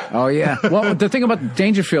cellar. Oh, yeah. Well, the thing about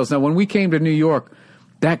Dangerfields, now, when we came to New York,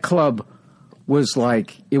 that club was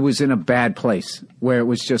like, it was in a bad place, where it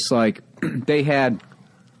was just like, they had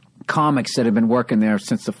comics that had been working there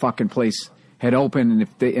since the fucking place had opened,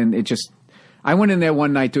 and it just, I went in there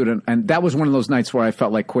one night, dude, and that was one of those nights where I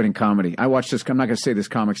felt like quitting comedy. I watched this, I'm not going to say this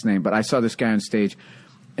comic's name, but I saw this guy on stage,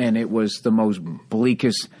 and it was the most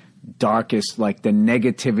bleakest, darkest, like the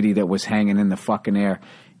negativity that was hanging in the fucking air.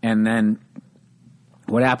 And then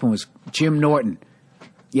what happened was Jim Norton.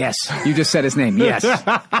 Yes, you just said his name. Yes.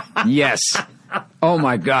 Yes. Oh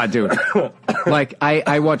my God, dude. Like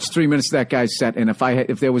I watched 3 minutes of that guy's set, and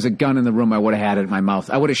if there was a gun in the room, I would have had it in my mouth.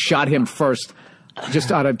 I would have shot him first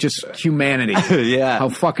just out of just humanity. Yeah. How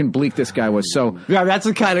fucking bleak this guy was. So yeah, that's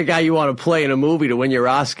the kind of guy you want to play in a movie to win your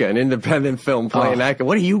Oscar, an independent film playing that guy.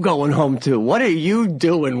 What are you going home to? What are you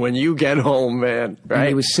doing when you get home, man? Right? And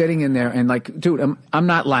he was sitting in there and like, dude, I'm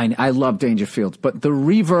not lying. I love Dangerfield, but the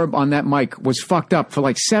reverb on that mic was fucked up for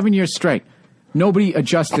like 7 years straight. Nobody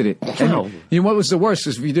adjusted it. And you know what was the worst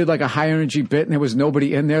is if you did like a high energy bit and there was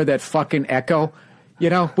nobody in there, that fucking echo. You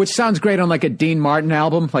know, which sounds great on like a Dean Martin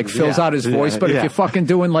album, like fills out his voice. But if you're fucking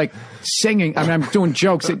doing like singing, I mean, I'm doing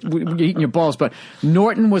jokes, you're eating your balls. But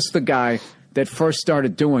Norton was the guy that first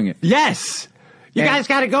started doing it. Yes. You guys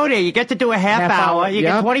got to go there. You get to do a half hour. You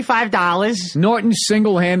get $25. Norton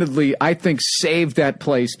single-handedly, I think, saved that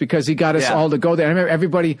place because he got us all to go there. I remember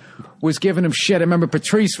everybody was giving him shit. I remember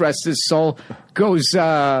Patrice, rest his soul, goes,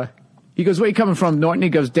 he goes, where you coming from, Norton? He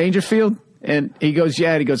goes, Dangerfield? And he goes,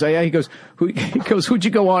 yeah. And he goes, oh, yeah. He goes, who'd you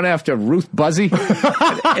go on after? Ruth Buzzy?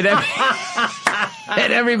 and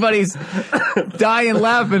everybody's dying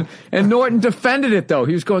laughing. And Norton defended it, though.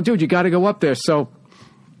 He was going, dude, you got to go up there. So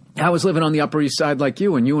I was living on the Upper East Side like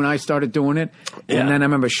you, and you and I started doing it. And then I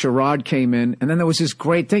remember Sherrod came in, and then there was this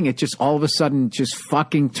great thing. It just all of a sudden just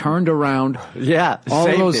fucking turned around. Yeah,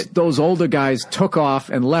 all of those older guys took off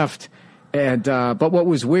and left. And but what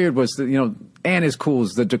was weird was that, you know, and as cool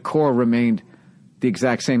as the decor remained the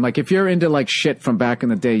exact same. Like if you're into like shit from back in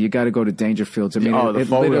the day, you got to go to Dangerfields. I mean, it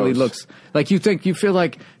literally looks like you feel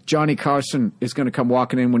like Johnny Carson is going to come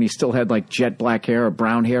walking in when he still had like jet black hair or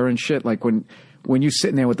brown hair and shit. Like when you're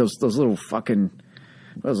sitting there with those little fucking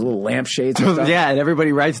little lampshades and stuff. Yeah, and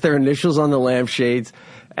everybody writes their initials on the lampshades.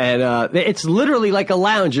 And it's literally like a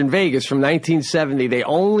lounge in Vegas from 1970. They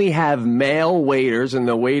only have male waiters, and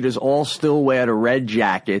the waiters all still wear the red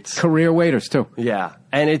jackets. Career waiters, too. Yeah.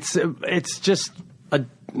 And it's just,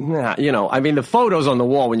 you know, I mean, the photos on the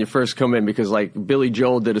wall when you first come in, because, like, Billy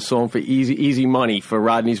Joel did a song for Easy Money for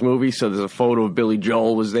Rodney's movie, so there's a photo of Billy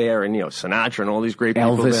Joel was there, and, you know, Sinatra and all these great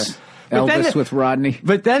people there. Elvis with Rodney.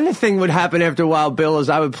 But then the thing would happen after a while, Bill, is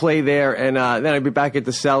I would play there, and then I'd be back at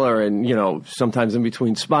the cellar, and, you know, sometimes in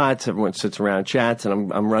between spots, everyone sits around and chats,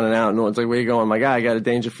 and I'm running out, and no one's like, where you going? I'm like, I got to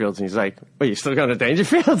Dangerfields. And he's like, wait, you still going to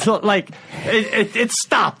Dangerfields? Like, it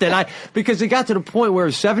stopped. And because it got to the point where it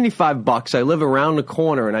was $75, I live around the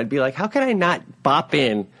corner, and I'd be like, how can I not bop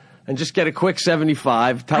in and just get a quick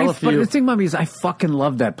 75, tell a few. But the thing about me is I fucking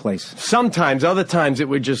love that place. Sometimes, other times it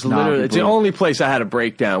would just literally, it's the only place I had a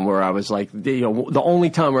breakdown where I was like, you know, the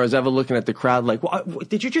only time where I was ever looking at the crowd like,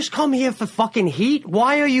 did you just come here for fucking heat?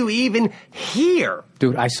 Why are you even here?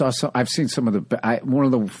 Dude, I've seen some of one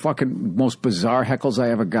of the fucking most bizarre heckles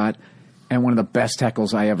I ever got, and one of the best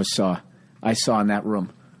heckles I ever saw. I saw in that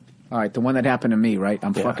room. All right, the one that happened to me, right?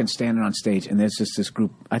 I'm fucking standing on stage, and there's just this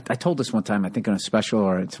group. I told this one time, I think on a special,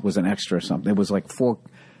 or it was an extra or something. It was like 4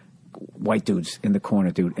 white dudes in the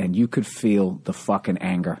corner, dude, and you could feel the fucking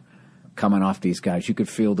anger coming off these guys. You could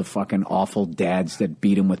feel the fucking awful dads that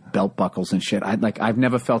beat them with belt buckles and shit. I've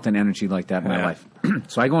never felt an energy like that in my life.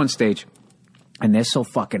 So I go on stage, and they're so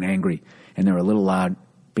fucking angry, and they're a little loud,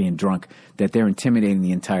 being drunk, that they're intimidating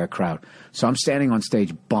the entire crowd. So I'm standing on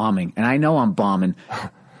stage bombing, and I know I'm bombing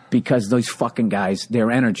because those fucking guys,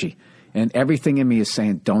 their energy. And everything in me is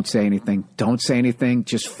saying, don't say anything,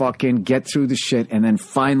 just fucking get through the shit. And then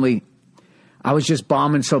finally, I was just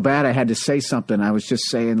bombing so bad I had to say something. I was just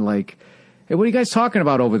saying like, hey, what are you guys talking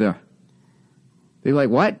about over there? They're like,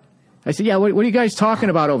 what? I said, yeah, what are you guys talking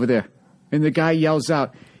about over there? And the guy yells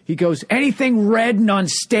out, he goes, anything red and on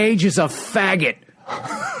stage is a faggot.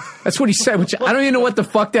 That's what he said, which I don't even know what the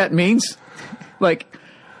fuck that means. Like,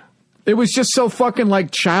 it was just so fucking like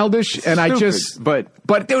childish, and Stupid,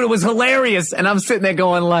 but dude, it was hilarious. And I'm sitting there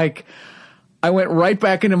going like, I went right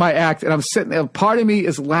back into my act, and I'm sitting there. Part of me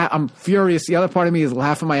is I'm furious. The other part of me is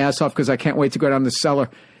laughing my ass off because I can't wait to go down the cellar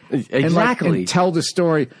and tell the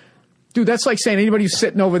story. Dude, that's like saying anybody who's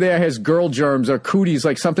sitting over there has girl germs or cooties,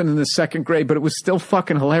 like something in the 2nd grade. But it was still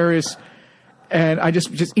fucking hilarious, and I just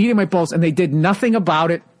eating my balls, and they did nothing about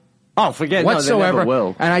it. Oh, forget whatsoever. No, they never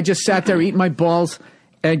will. And I just sat there eating my balls.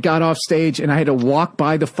 And got off stage, and I had to walk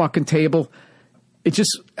by the fucking table. It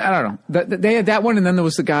just, I don't know. They had that one, and then there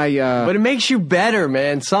was the guy. But it makes you better,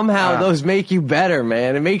 man. Somehow those make you better,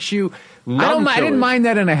 man. It makes you numb. I didn't mind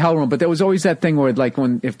that in a hell room, but there was always that thing where, like,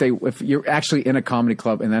 if you're actually in a comedy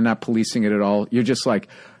club and they're not policing it at all, you're just like,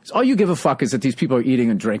 all you give a fuck is that these people are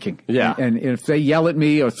eating and drinking. Yeah. And if they yell at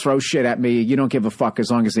me or throw shit at me, you don't give a fuck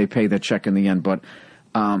as long as they pay their check in the end. But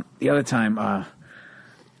the other time.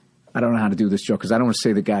 I don't know how to do this joke because I don't want to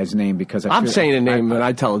say the guy's name because I'm saying a name when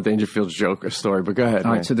I tell a Dangerfield joke or story, but go ahead.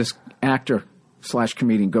 All right, so this actor /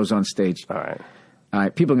 comedian goes on stage. All right.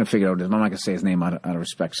 People are going to figure it out. I'm not going to say his name out of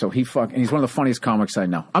respect. So he's one of the funniest comics I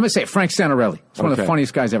know. I'm going to say it, Frank Santarelli. He's one of the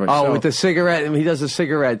funniest guys ever. Oh, with the cigarette. He does a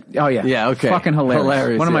cigarette. Oh, yeah. Yeah, okay. Fucking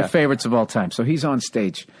hilarious. One of my favorites of all time. So he's on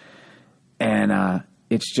stage. And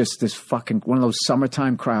it's just this fucking, one of those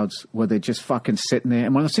summertime crowds where they're just fucking sitting there.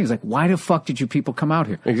 And one of those things like, why the fuck did you people come out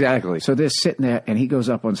here? Exactly. So they're sitting there and he goes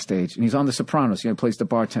up on stage and he's on The Sopranos. He plays the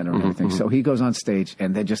bartender and everything. So he goes on stage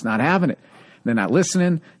and they're just not having it. They're not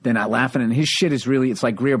listening. They're not laughing. And his shit is really, it's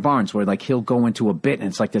like Greer Barnes, where like he'll go into a bit and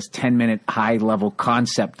it's like this 10-minute high-level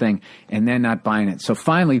concept thing, and they're not buying it. So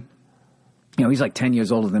finally, he's like 10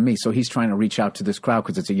 years older than me, so he's trying to reach out to this crowd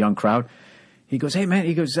because it's a young crowd. He goes, hey, man,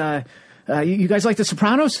 he goes, you guys like The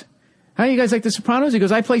Sopranos? Huh? You guys like The Sopranos? He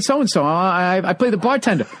goes, I play so-and-so. I play the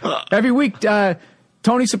bartender. Every week,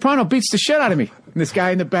 Tony Soprano beats the shit out of me. And this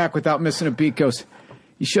guy in the back, without missing a beat, goes,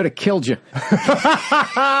 he should have killed you.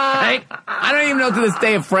 I don't even know to this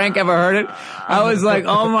day if Frank ever heard it. I was like,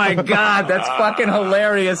 oh my God, that's fucking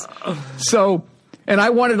hilarious. So, and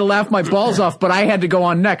I wanted to laugh my balls off, but I had to go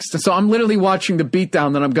on next. So I'm literally watching the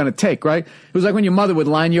beatdown that I'm going to take, right? It was like when your mother would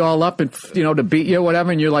line you all up and, to beat you or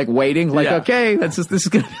whatever, and you're like waiting, like, okay, this is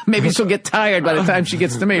gonna, maybe she'll get tired by the time she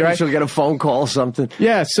gets to me, right? She'll get a phone call or something.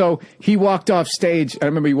 Yeah, so he walked off stage. I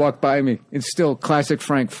remember he walked by me. It's still classic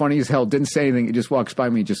Frank, funny as hell, didn't say anything. He just walks by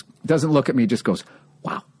me, just doesn't look at me, just goes,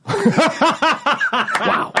 wow.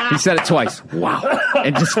 Wow. He said it twice. Wow.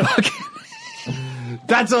 And just fucking...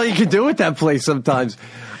 That's all you can do with that place sometimes.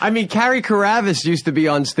 I mean, Carrie Karavis used to be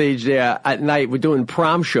on stage there at night. We're doing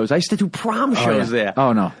prom shows. I used to do prom shows there.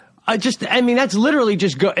 Oh, no. That's literally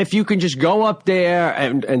just go. If you can just go up there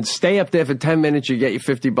and stay up there for 10 minutes, you get your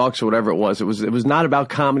 $50 or whatever it was. It was not about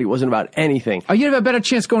comedy. It wasn't about anything. Oh, you'd have a better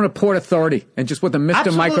chance going to Port Authority and just with a Mr.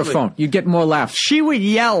 Absolutely. Microphone. You'd get more laughs. She would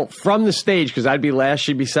yell from the stage, because I'd be last,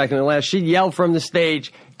 she'd be second to last. She'd yell from the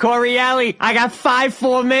stage, Correale, I got 5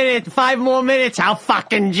 more minutes. How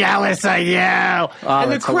fucking jealous are you? Oh,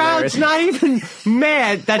 and the crowd's not even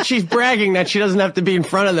mad that she's bragging that she doesn't have to be in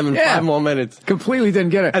front of them in 5 more minutes. Completely didn't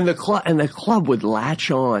get it. And the club would latch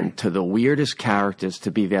on to the weirdest characters to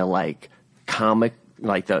be their like comic,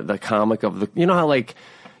 like the comic of the,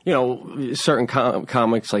 certain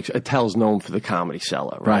comics, like Attell's known for the Comedy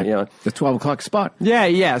Cellar, right? The 12 o'clock spot.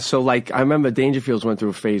 Yeah. So, like, I remember Dangerfields went through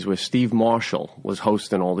a phase where Steve Marshall was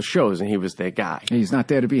hosting all the shows, and he was their guy. He's not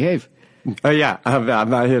there to behave. Oh, yeah. I'm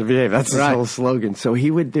not here to behave. That's his whole slogan. So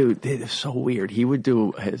he would do, it's so weird. He would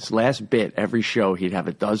do his last bit every show. He'd have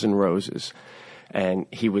a dozen roses, and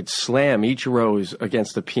he would slam each rose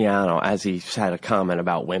against the piano as he had a comment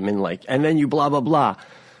about women, like, and then you blah, blah, blah.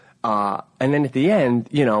 And then at the end,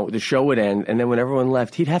 the show would end, and then when everyone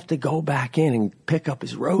left, he'd have to go back in and pick up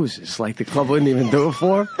his roses. Like, the club wouldn't even do it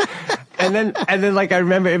for him. And then, like, I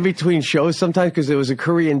remember in between shows sometimes, because there was a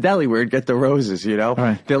Korean deli where he'd get the roses,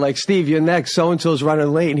 Right. They're like, Steve, you're next. So-and-so's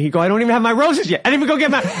running late. And he'd go, I don't even have my roses yet. I didn't even go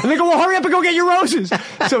get my... And they go, well, hurry up and go get your roses.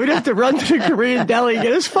 So he'd have to run to the Korean deli and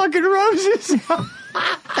get his fucking roses.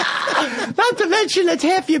 Not to mention, that's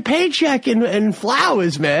half your paycheck in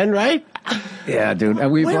flowers, man, right? Yeah, dude.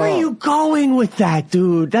 And where are you going with that,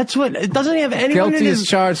 dude? That's what... It doesn't have anyone Guilty as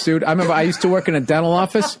charged, dude. I remember I used to work in a dental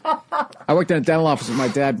office. I worked in a dental office with my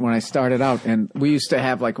dad when I started out, and we used to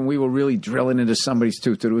have, like, when we were really drilling into somebody's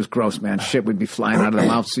tooth, dude, it was gross, man. Shit would be flying out of the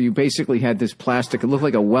mouth. So you basically had this plastic. It looked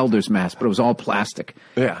like a welder's mask, but it was all plastic.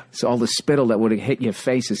 Yeah. So all the spittle that would have hit your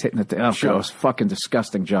face is hitting it. Oh, sure. It was a fucking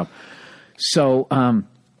disgusting job. So,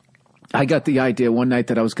 I got the idea one night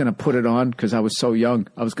that I was going to put it on because I was so young.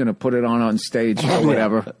 I was going to put it on stage or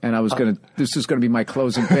whatever, and I was going to. This is going to be my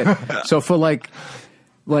closing bit. So for like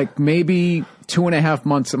maybe 2.5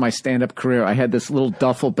 months of my stand-up career, I had this little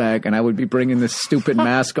duffel bag, and I would be bringing this stupid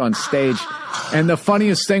mask on stage. And the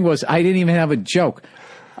funniest thing was, I didn't even have a joke.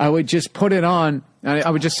 I would just put it on. And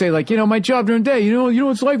I would just say, like, my job during the day, you know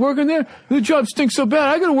what it's like working there? The job stinks so bad,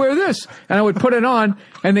 I gotta wear this. And I would put it on,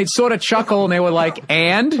 and they'd sort of chuckle, and they were like,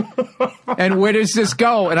 and where does this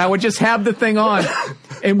go? And I would just have the thing on,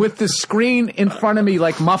 and with the screen in front of me,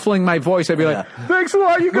 like, muffling my voice, I'd be like, thanks a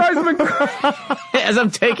lot, you guys have been great. As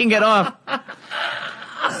I'm taking it off.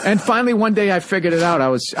 And finally, one day, I figured it out.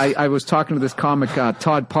 I was talking to this comic,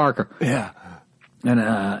 Todd Parker. Yeah. And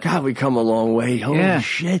God, we come a long way. Holy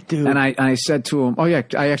shit, dude. And I said to him, oh, yeah,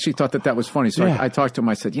 I actually thought that was funny. So I talked to him.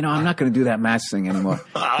 I said, I'm not going to do that mask thing anymore.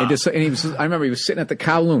 I remember he was sitting at the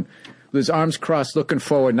Kowloon with his arms crossed, looking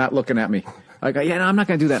forward, not looking at me. I go, I'm not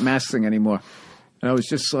going to do that mask thing anymore. And I was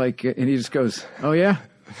just like, and he just goes, oh, yeah?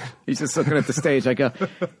 He's just looking at the stage. I go,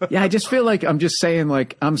 I just feel like I'm just saying,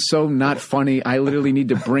 like, I'm so not funny. I literally need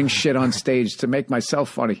to bring shit on stage to make myself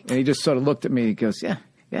funny. And he just sort of looked at me. He goes, yeah.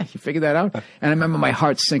 Yeah, you figured that out? And I remember my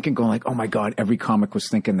heart sinking, going like, oh my God, every comic was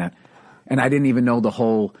thinking that. And I didn't even know the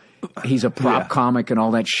whole, he's a prop comic and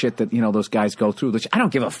all that shit that, those guys go through. Which I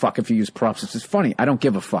don't give a fuck if you use props. It's just funny. I don't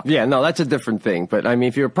give a fuck. Yeah, no, that's a different thing. But, I mean,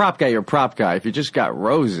 if you're a prop guy, you're a prop guy. If you just got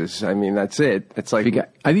roses, I mean, that's it. It's like... You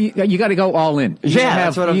got to go all in.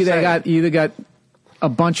 That's what I'm saying. You either got a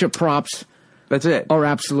bunch of props... That's it. Or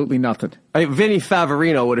absolutely nothing. Vinny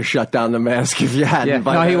Favorino would have shut down the mask if you hadn't.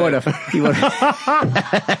 Yeah, no, he would have. He would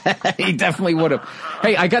have. He definitely would have.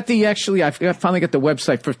 Hey, I finally got the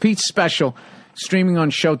website for Pete's special, streaming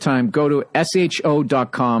on Showtime. Go to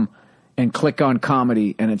sho.com and click on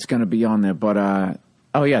comedy, and it's going to be on there. But,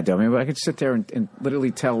 oh yeah, Dale, I could sit there and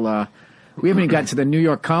literally tell, we haven't even gotten to the New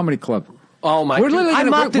York Comedy Club. Oh my! I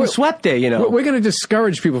mopped and swept there. We're going to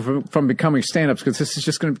discourage people from becoming stand-ups because this is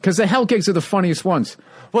just going to because the hell gigs are the funniest ones.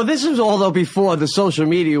 Well, this was although before the social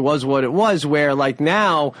media was what it was. Where like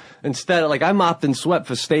now, instead of like I mopped and swept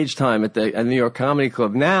for stage time at the New York Comedy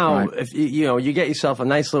Club. Now, if you get yourself a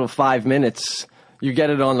nice little 5 minutes, you get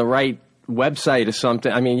it on the right website or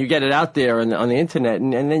something. I mean, you get it out there on the internet,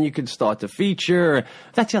 and then you could start to feature.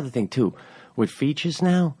 That's the other thing too. With features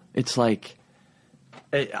now, it's like.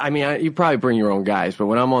 I mean, you probably bring your own guys, but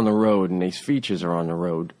when I'm on the road and these features are on the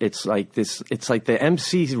road, it's like this. It's like the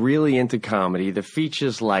MC's really into comedy. The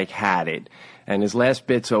features like had it, and his last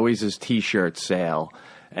bit's always his T-shirt sale.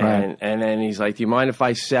 And then he's like, "Do you mind if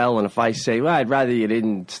I sell?" And if I say, "Well, I'd rather you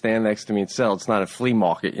didn't stand next to me and sell. It's not a flea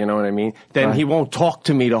market." You know what I mean? Then he won't talk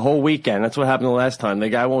to me the whole weekend. That's what happened the last time. The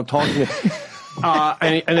guy won't talk to me.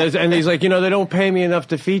 And he's like, they don't pay me enough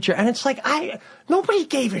to feature. And it's like, nobody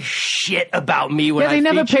gave a shit about me when I featured.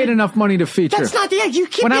 They never paid enough money to feature. That's not you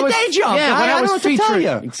keep your day job. Yeah, when I was featuring.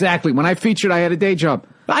 Exactly. When I featured, I had a day job.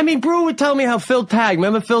 I mean, Brew would tell me how Phil Tagg,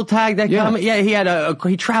 remember Phil Tagg?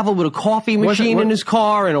 He traveled with a coffee machine in his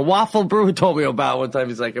car and a waffle. Brew told me about one time.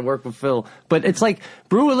 He's like, I worked with Phil. But it's like,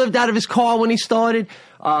 Brew lived out of his car when he started.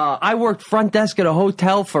 I worked front desk at a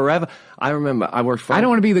hotel forever. I remember I worked front. I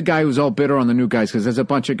don't want to be the guy who's all bitter on the new guys because there's a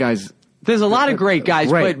bunch of guys. There's a lot of great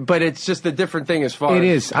guys, but it's just a different thing as far as. It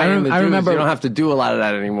is. I remember. You don't have to do a lot of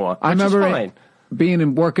that anymore. I remember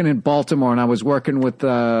working in Baltimore, and I was working with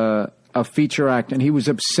a feature act, and he was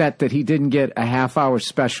upset that he didn't get a half-hour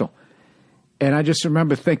special. And I just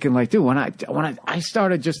remember thinking, like, dude, when I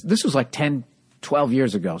started this was like 10, 12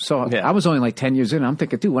 years ago. So I was only like 10 years in. I'm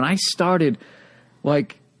thinking, dude, when I started,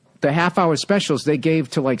 like, the half-hour specials they gave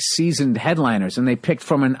to, like, seasoned headliners, and they picked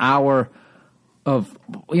from an hour of,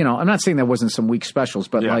 I'm not saying there wasn't some weak specials,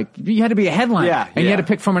 but, like, you had to be a headliner, and you had to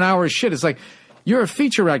pick from an hour of shit. It's like, you're a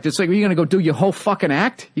feature act. It's like, are you going to go do your whole fucking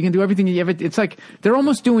act? You can do everything you ever. It's like they're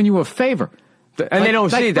almost doing you a favor. And they don't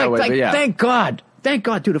see it that way, but yeah. Thank God,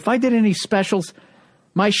 dude. If I did any specials,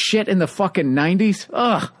 my shit in the fucking 90s,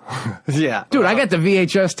 yeah. Dude, I got the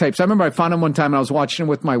VHS tapes. I remember I found them one time and I was watching them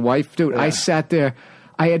with my wife. Dude, I sat there.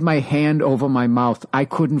 I had my hand over my mouth. I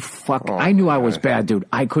couldn't I knew I was bad, dude.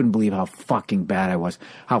 I couldn't believe how fucking bad I was.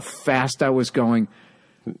 How fast I was going.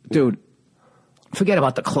 Dude. Forget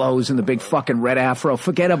about the clothes and the big fucking red afro.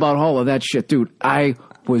 Forget about all of that shit, dude. I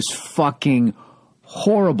was fucking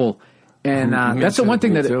horrible. And that's the one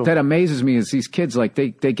thing that amazes me is these kids, like,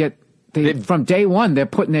 they from day one, they're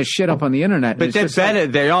putting their shit up on the internet. But they're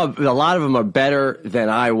better. A lot of them are better than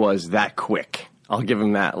I was that quick. I'll give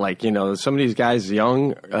them that. Like, some of these guys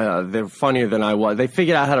young, they're funnier than I was. They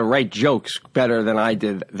figured out how to write jokes better than I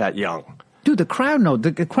did that young. Dude, the crowd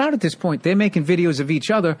the crowd at this point, they're making videos of each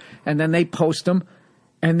other, and then they post them,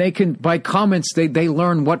 and they can, by comments, they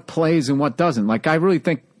learn what plays and what doesn't. Like, I really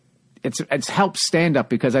think it's helped stand-up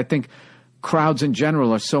because I think crowds in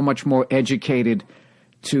general are so much more educated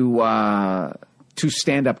to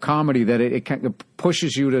stand-up comedy that it kind of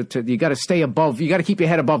pushes you to you got to stay above, you got to keep your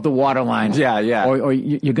head above the waterline. Yeah. Or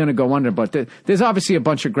you're going to go under. But there's obviously a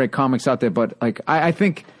bunch of great comics out there, but, like, I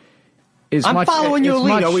think... I'm following your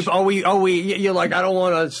lead. You're like, I don't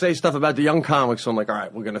want to say stuff about the young comics, so I'm like, all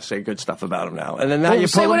right, we're going to say good stuff about them now. And then now you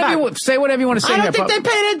say whatever you want to say. I don't think they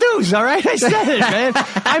pay their dues, all right? I said it, man.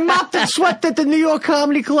 I mopped and swept at the New York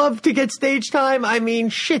Comedy Club to get stage time. I mean,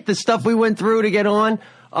 shit, the stuff we went through to get on.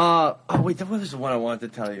 Wait, what was the one I wanted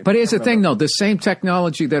to tell you? But here's the thing, though. The same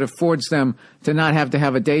technology that affords them to not have to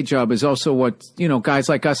have a day job is also what, guys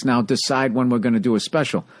like us now decide when we're going to do a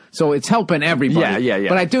special. So it's helping everybody. Yeah.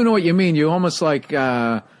 But I do know what you mean. You almost like,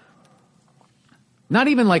 not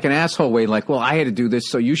even like an asshole way, like, well, I had to do this,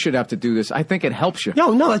 so you should have to do this. I think it helps you.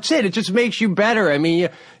 No, that's it. It just makes you better. I mean,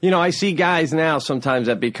 I see guys now sometimes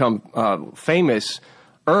that become famous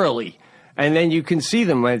early. And then you can see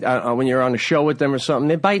them when you're on a show with them or something.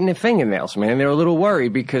 They're biting their fingernails, man. They're a little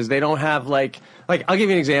worried because they don't have like I'll give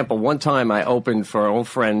you an example. One time I opened for an old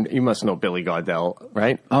friend. You must know Billy Gardell,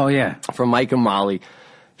 right? Oh yeah, from Mike and Molly.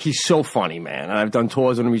 He's so funny, man. And I've done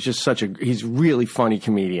tours with him. He's just he's really funny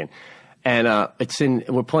comedian. And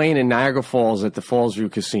we're playing in Niagara Falls at the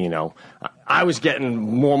Fallsview Casino. I was getting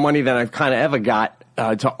more money than I've kind of ever got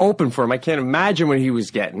to open for him. I can't imagine what he was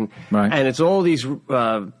getting. Right. And it's all these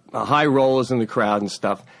high rollers in the crowd and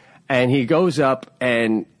stuff. And he goes up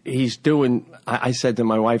and he's doing, I said to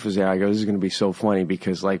my wife was there, I go, this is going to be so funny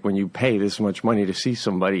because like when you pay this much money to see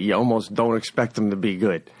somebody, you almost don't expect them to be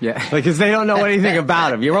good. Yeah. Like, because they don't know anything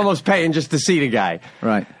about him. You're almost paying just to see the guy.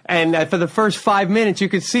 Right. And for the first 5 minutes, you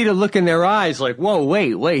could see the look in their eyes like, whoa,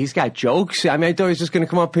 wait, he's got jokes? I mean, I thought he was just going to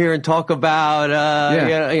come up here and talk about,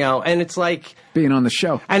 and it's like, being on the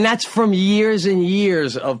show. And that's from years and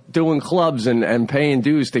years of doing clubs and paying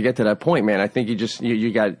dues to get to that point, man. I think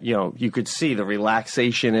you got, you could see the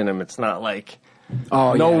relaxation in him. It's not like,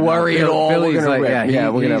 no worry at all. Billy's we're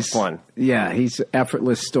going to have fun. Yeah, he's an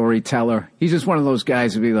effortless storyteller. He's just one of those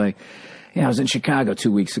guys who'd be like, I was in Chicago 2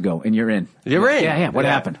 weeks ago, and you're in. You're in. Yeah. What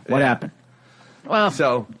happened? What happened? Well,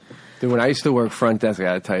 so, dude, when I used to work front desk, I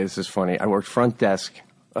got to tell you, this is funny. I worked front desk.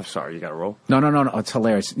 I'm sorry, you got to roll? No. It's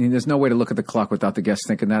hilarious. I mean, there's no way to look at the clock without the guests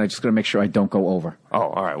thinking that. I just got to make sure I don't go over. Oh,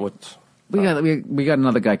 all right. We got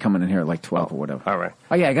another guy coming in here at like 12 or whatever. All right.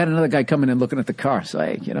 Oh, yeah, I got another guy coming in looking at the car. So,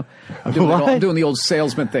 I'm doing the old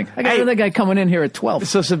salesman thing. I got another guy coming in here at 12.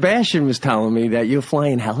 So Sebastian was telling me that you're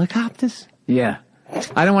flying helicopters? Yeah.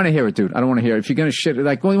 I don't want to hear it, dude. I don't want to hear it. If you're going to shit,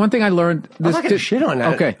 like, one thing I learned. I'm not going to shit on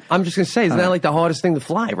that. Okay. I'm just going to say, isn't that like the hardest thing to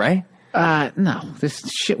fly, right? No, this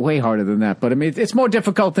shit way harder than that. But I mean, it's more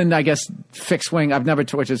difficult than, I guess, fixed wing. I've never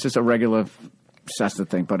torched. It's just a regular Cessna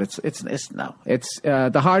thing. But it's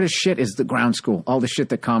the hardest shit is the ground school. All the shit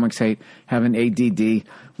that comics hate, having ADD,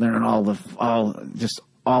 learning all of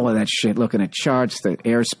that shit, looking at charts, the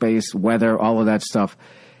airspace, weather, all of that stuff.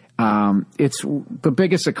 It's the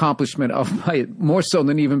biggest accomplishment of my, more so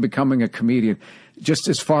than even becoming a comedian, just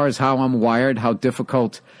as far as how I'm wired, how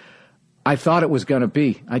difficult I thought it was going to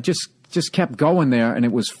be. I just kept going there, and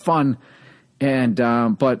it was fun. And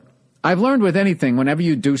but I've learned with anything, whenever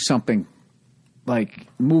you do something like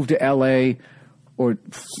move to LA or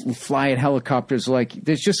fly in helicopters, like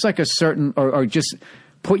there's just like a certain, or just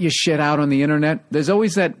put your shit out on the internet. There's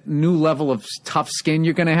always that new level of tough skin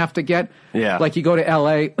you're going to have to get. Yeah. Like you go to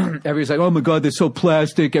LA, everybody's like, oh my God, they're so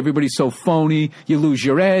plastic. Everybody's so phony. You lose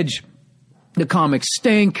your edge. The comics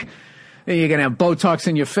stink. You're going to have Botox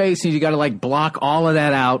in your face, and you got to like block all of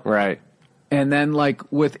that out. Right. And then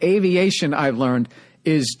like with aviation, I've learned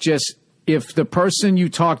is just, if the person you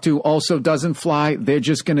talk to also doesn't fly, they're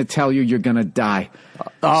just going to tell you you're going to die.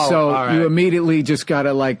 You immediately just got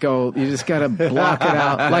to like go, you just got to block it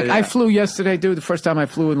out. Like I flew yesterday, dude, the first time I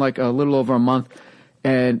flew in like a little over a month.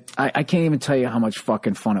 And I can't even tell you how much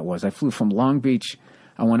fucking fun it was. I flew from Long Beach.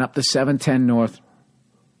 I went up the 710 North.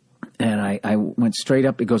 And I went straight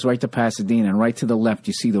up. It goes right to Pasadena. And right to the left,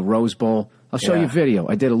 you see the Rose Bowl. I'll show you a video.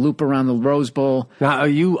 I did a loop around the Rose Bowl. Now, are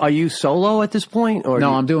you solo at this point? Or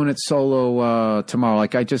no, I'm doing it solo tomorrow.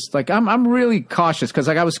 Like I'm really cautious because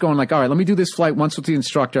like I was going like, all right, let me do this flight once with the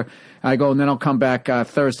instructor. I go, and then I'll come back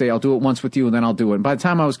Thursday. I'll do it once with you, and then I'll do it. And by the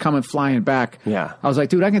time I was flying back, I was like,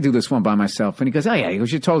 dude, I can do this one by myself. And he goes, oh yeah. He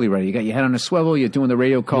goes, you're totally ready. You got your head on a swivel. You're doing the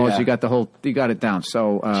radio calls. You got it down.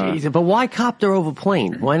 So, jeez, but why copter over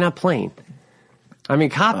plane? Why not plane? I mean,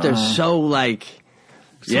 copter's so like.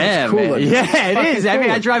 Yeah, cool, man. Yeah, it is. Cool. I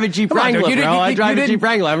mean, I drive a Jeep Wrangler, bro. I drive a Jeep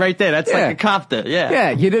Wrangler. I'm right there. That's like a copter. Yeah. Yeah,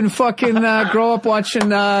 you didn't fucking grow up watching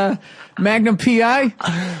Magnum P.I.?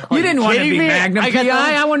 You didn't want to be Magnum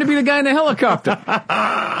P.I. I wanted to be the guy in the helicopter.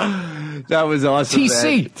 That was awesome, TC.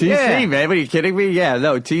 Man. TC, man. What, are you kidding me? Yeah,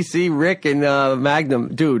 no. TC, Rick, and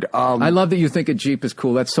Magnum. Dude. I love that you think a Jeep is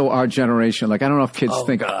cool. That's so our generation. Like, I don't know if kids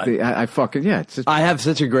think. I fucking, yeah. I have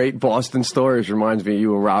such a great Boston story. It reminds me of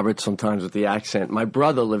you and Robert sometimes with the accent. My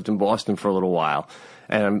brother lived in Boston for a little while.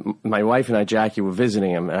 And my wife and I, Jackie, were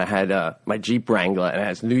visiting him, and I had my Jeep Wrangler, and it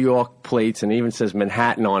has New York plates, and it even says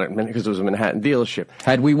Manhattan on it because it was a Manhattan dealership.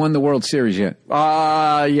 Had we won the World Series yet? Yeah.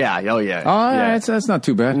 Oh, yeah. Oh, yeah. That's not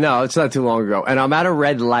too bad. No, it's not too long ago. And I'm at a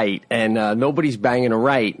red light, and nobody's banging a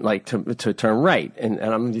right, like to turn right. And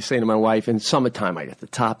I'm just saying to my wife, in summertime, I got the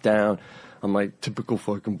top down. I'm like, typical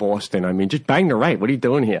fucking Boston. I mean, just bang the right. What are you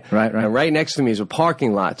doing here? Right. And right next to me is a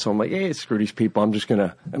parking lot. So I'm like, hey, screw these people. I'm just going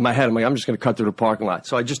to, in my head, I'm just going to cut through the parking lot.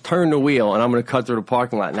 So I just turn the wheel, and I'm going to cut through the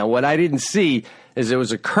parking lot. Now, what I didn't see is there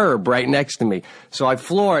was a curb right next to me. So I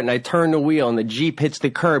floor it and I turn the wheel and the Jeep hits the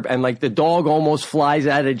curb and like the dog almost flies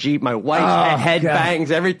out of the Jeep. My wife's head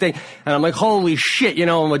bangs, everything. And I'm like, holy shit, you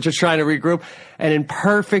know, and we're just trying to regroup. And in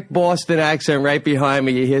perfect Boston accent right behind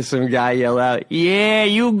me, you hear some guy yell out, yeah,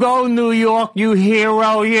 you go, New York, you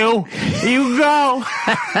hero, you. You go.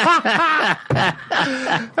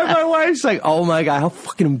 And my wife's like, oh my God, how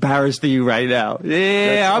fucking embarrassed are you right now?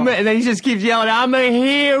 Yeah, and then he just keeps yelling, I'm a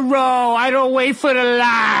hero. I don't wait for the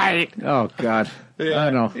light. Oh, God. Yeah. I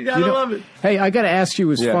know. You gotta love it. Hey, I got to ask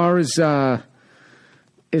you, as far as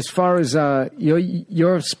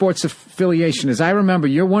your sports affiliation, as I remember,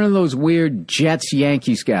 you're one of those weird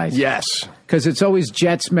Jets-Yankees guys. Yes. Because it's always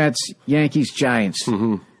Jets, Mets, Yankees, Giants.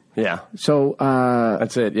 Mm-hmm. Yeah. So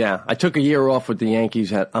that's it, yeah. I took a year off with the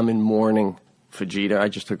Yankees. I'm in mourning for Jeter. I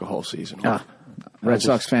just took a whole season off. Red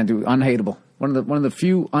Sox fan, dude. Unhateable. One of the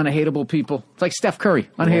few unhateable people. It's like Steph Curry.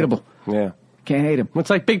 Unhateable. Yeah. Can't hate him.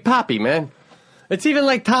 It's like Big Papi, man. It's even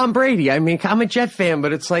like Tom Brady. I mean, I'm a Jet fan,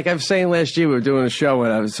 but it's like I was saying last year, we were doing a show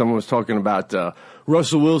and someone was talking about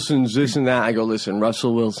Russell Wilson's this and that. I go, listen,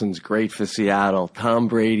 Russell Wilson's great for Seattle. Tom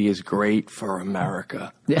Brady is great for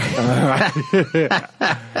America. Yeah,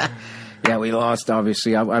 we lost,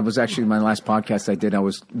 obviously. I was actually, my last podcast I did, I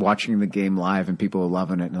was watching the game live and people were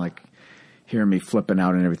loving it and like hearing me flipping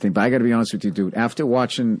out and everything. But I got to be honest with you, dude. After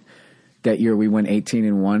watching that year we went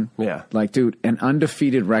 18-1. Yeah. Like, dude, an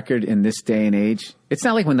undefeated record in this day and age. It's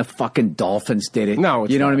not like when the fucking Dolphins did it. No,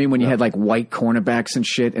 it's you know what I mean? When you No. had like white cornerbacks and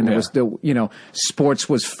shit, and there was sports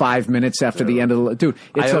was 5 minutes after the end of the dude.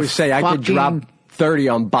 It's I always say I could drop 30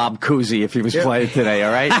 on Bob Cousy if he was playing today.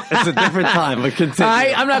 All right, it's a different time. But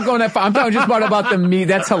continue. I'm not going that far. I'm talking just about the me.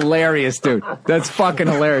 That's hilarious, dude. That's fucking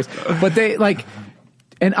hilarious. But they like.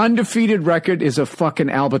 An undefeated record is a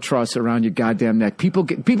fucking albatross around your goddamn neck.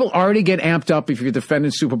 People already get amped up if you're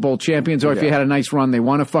defending Super Bowl champions or if you had a nice run. They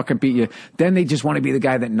want to fucking beat you. Then they just want to be the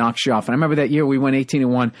guy that knocks you off. And I remember that year we went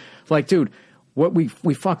 18-1. Like, dude, what we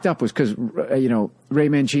fucked up was because Ray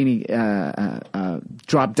Mancini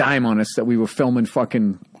dropped dime on us that we were filming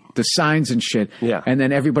fucking the signs and shit. Yeah. And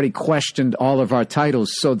then everybody questioned all of our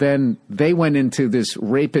titles. So then they went into this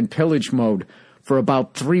rape and pillage mode for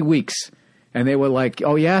about 3 weeks. And they were like,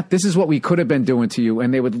 oh, yeah, this is what we could have been doing to you.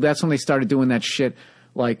 And that's when they started doing that shit,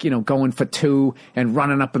 like, going for two and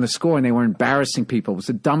running up in the score. And they were embarrassing people. It was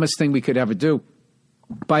the dumbest thing we could ever do.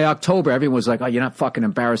 By October, everyone was like, oh, you're not fucking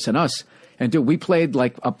embarrassing us. And, dude, we played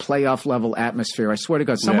like a playoff level atmosphere. I swear to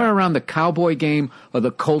God, somewhere around the Cowboy game or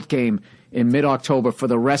the Colt game in mid-October for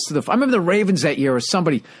the rest of I remember the Ravens that year or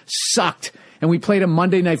somebody sucked. And we played a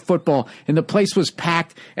Monday Night Football, and the place was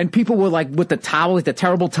packed, and people were like with the towel, like the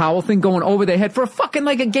terrible towel thing going over their head for a fucking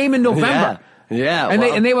like a game in November. Yeah.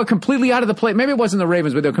 And they were completely out of the play. Maybe it wasn't the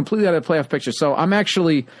Ravens, but they were completely out of the playoff picture. So I'm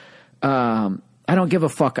actually, I don't give a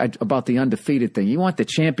fuck about the undefeated thing. You want the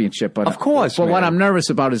championship, but of course. But what I'm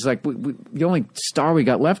nervous about is like the only star we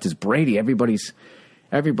got left is Brady.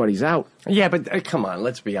 Everybody's out. Yeah, but come on,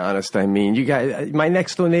 let's be honest. I mean, you guys, my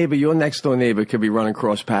next door neighbor, your next door neighbor could be running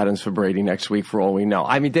cross patterns for Brady next week for all we know.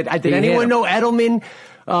 I mean, did anyone know Edelman?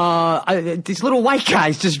 These little white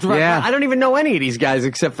guys just I don't even know any of these guys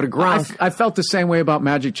except for the Gronk. I felt the same way about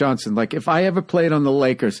Magic Johnson. Like, if I ever played on the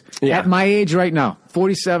Lakers, at my age right now,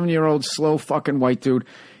 47-year-old slow fucking white dude,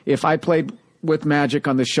 if I played with Magic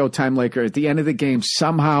on the Showtime Laker, at the end of the game,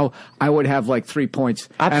 somehow I would have like 3 points.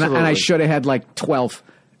 Absolutely. And I should have had like 12.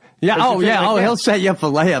 Yeah. He'll set you up for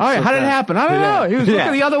layups. Oh, yeah. How did it happen? I don't know. He was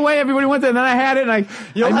looking the other way. Everybody went there, and then I had it, and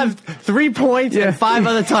you'll have 3 points, and 5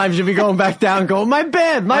 other times you'll be going back down, going, my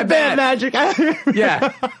bad, Magic.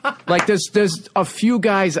 Yeah. Like there's a few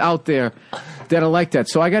guys out there that are like that.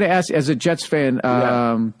 So I got to ask, as a Jets fan,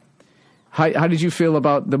 how did you feel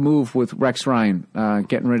about the move with Rex Ryan,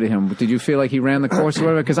 getting rid of him? Did you feel like he ran the course or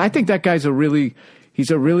whatever? Because I think that guy's he's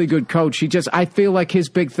a really good coach. I feel like his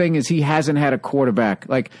big thing is he hasn't had a quarterback.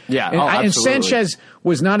 Like, and Sanchez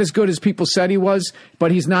was not as good as people said he was,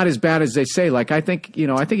 but he's not as bad as they say. Like, I think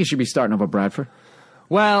he should be starting over Bradford.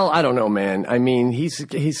 Well, I don't know, man. I mean, he's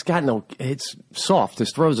got it's soft.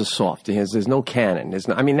 His throws are soft. There's no cannon.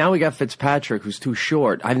 Now we got Fitzpatrick, who's too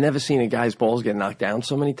short. I've never seen a guy's balls get knocked down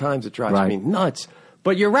so many times. It drives me nuts.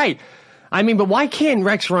 But you're right. I mean, but why can't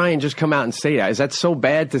Rex Ryan just come out and say that? Is that so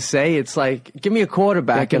bad to say? It's like, give me a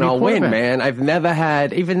quarterback and I'll win, man. I've never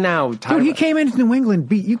had, even now. Dude, he came into New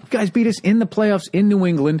England. You guys beat us in the playoffs in New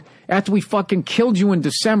England after we fucking killed you in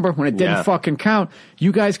December when it didn't fucking count.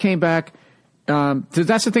 You guys came back.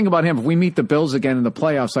 That's the thing about him. If we meet the Bills again in the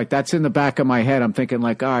playoffs, like that's in the back of my head. I'm thinking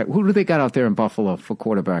like, all right, who do they got out there in Buffalo for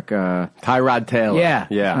quarterback? Tyrod Taylor. Yeah.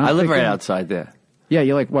 I live right outside there. Yeah,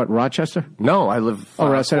 you like what, Rochester? No, I live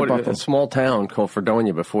outside of Buffalo. a small town called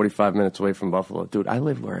Fredonia, but 45 minutes away from Buffalo. Dude, I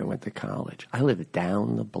live where I went to college. I live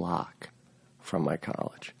down the block from my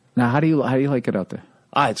college. Now, how do you like it out there?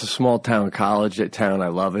 It's a small town college town. I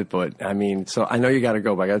love it, but I mean, so I know you got to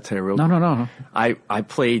go, but I got to tell you real quick. No. I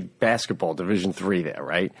played basketball Division III there,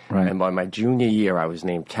 right? Right. And by my junior year, I was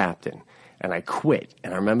named captain. And I quit.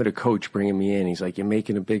 And I remember the coach bringing me in. He's like, you're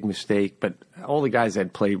making a big mistake. But all the guys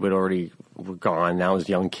I'd played with already were gone. Now it was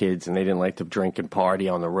young kids, and they didn't like to drink and party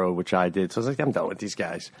on the road, which I did. So I was like, I'm done with these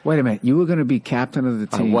guys. Wait a minute. You were going to be captain of the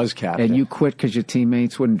team. I was captain. And you quit because your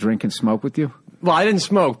teammates wouldn't drink and smoke with you? Well, I didn't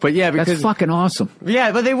smoke, but yeah, because... That's fucking awesome.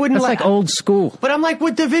 Yeah, but they wouldn't... That's like old school. But I'm like,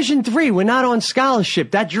 with Division III, we're not on scholarship.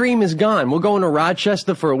 That dream is gone. We're going to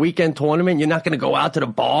Rochester for a weekend tournament. You're not going to go out to the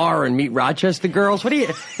bar and meet Rochester girls. What are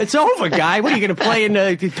you... It's over, guy. What, are you going to play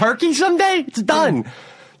in Turkey someday? It's done.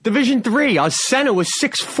 Division III, our center was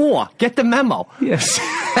 6'4". Get the memo. Yes.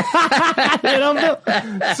 You know?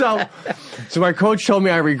 So my coach told me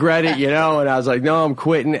I regret it, and I was like, no, I'm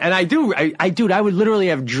quitting. And I would literally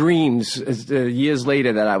have dreams years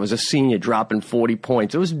later that I was a senior dropping 40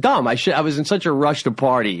 points. It was dumb. I was in such a rush to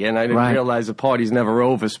party, and I didn't realize the party's never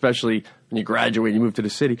over, especially when you graduate and you move to the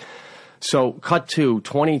city. So cut to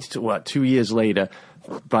 2 years later,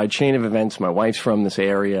 by chain of events, my wife's from this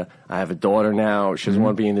area. I have a daughter now. She doesn't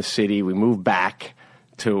want to be in the city. We moved back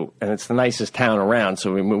and it's the nicest town around,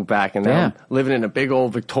 so we moved back. And now I'm living in a big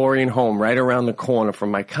old Victorian home right around the corner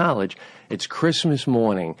from my college. It's Christmas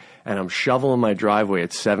morning, and I'm shoveling my driveway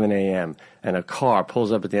at 7 a.m., and a car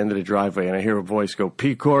pulls up at the end of the driveway, and I hear a voice go,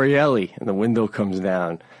 Pete Correale, and the window comes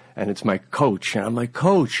down, and it's my coach. And I'm like,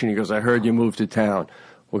 Coach, and he goes, I heard you moved to town.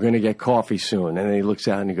 We're going to get coffee soon. And then he looks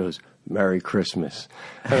out and he goes, Merry Christmas.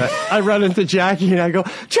 And I run into Jackie and I go,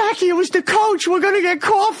 Jackie, it was the coach. We're going to get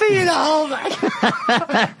coffee. And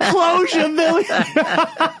closure, Billy.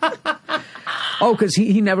 Oh, because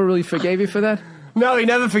he never really forgave you for that? No, he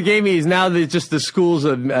never forgave me. He's now just the school's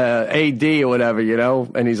AD or whatever,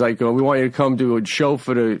 And he's like, we want you to come do a show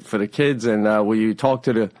for the kids. And will you talk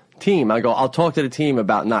to the team? I go, I'll talk to the team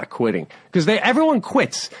about not quitting, because everyone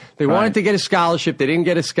quits. They wanted to get a scholarship, they didn't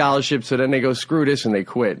get a scholarship, so then they go, screw this, and they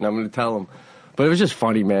quit. And I'm going to tell them, but it was just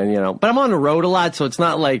funny, man. But I'm on the road a lot, so it's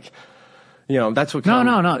not like, that's what.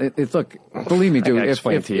 No. Look, believe me, dude.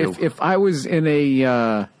 If I was in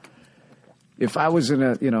a, if I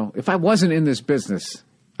wasn't in this business,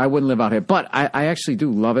 I wouldn't live out here. But I actually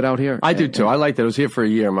do love it out here. I do too. I liked it. I was here for a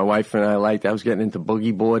year. My wife and I liked it. I was getting into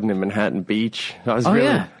boogie boarding in Manhattan Beach.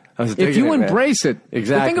 If you embrace it,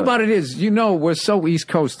 exactly. The thing about it is, we're so East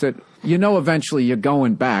Coast that eventually you're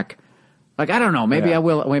going back. Like, I don't know, maybe I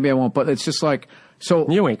will, maybe I won't, but it's just like, so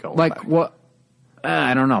you ain't going like back. What?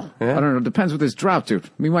 I don't know. Yeah. I don't know. It depends with this drought, dude.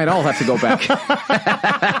 We might all have to go back.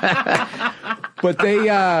 But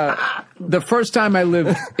the first time I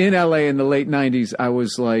lived in LA in the late 90s, I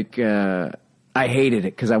was like, I hated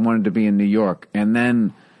it because I wanted to be in New York, and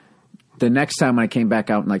then the next time when I came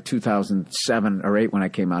back out in like 2007 or 8 when I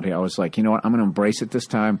came out here, I was like, you know what? I'm going to embrace it this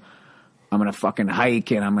time. I'm going to fucking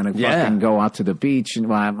hike, and I'm going to fucking go out to the beach. And,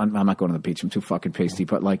 well, I'm not going to the beach. I'm too fucking pasty.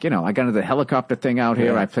 But, like, I got into the helicopter thing out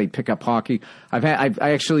here. I played pickup hockey. I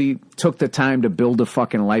actually took the time to build a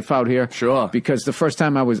fucking life out here. Sure. Because the first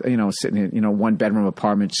time I was, sitting in, one-bedroom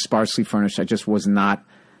apartment, sparsely furnished, I just was not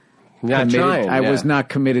committed. I was not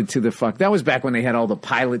committed to the fuck. That was back when they had all the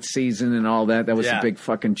pilot season and all that. That was a big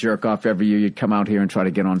fucking jerk off every year. You'd come out here and try to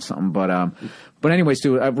get on something. But anyways,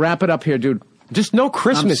 dude, wrap it up here, dude. Just no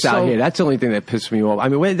Christmas out here. That's the only thing that pissed me off. I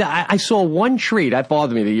mean, I saw one tree that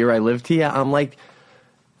bothered me the year I lived here. I'm like,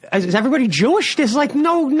 is everybody Jewish? There's like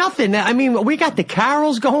nothing. I mean, we got the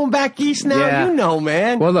carols going back east now.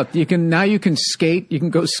 Man. Well, look, you can skate. You can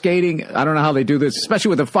go skating. I don't know how they do this,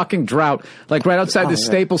 especially with a fucking drought. Like right outside the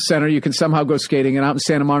Staples Center, you can somehow go skating. And out in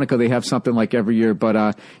Santa Monica, they have something like every year.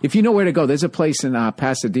 But if you know where to go, there's a place in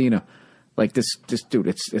Pasadena. Like this dude,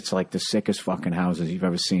 it's like the sickest fucking houses you've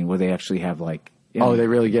ever seen, where they actually have like. They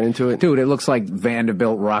really get into it? Dude, it looks like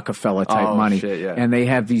Vanderbilt, Rockefeller type money. Shit, yeah. And they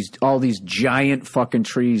have all these giant fucking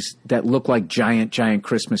trees that look like giant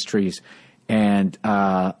Christmas trees. And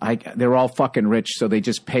they're all fucking rich, so they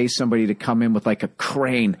just pay somebody to come in with like a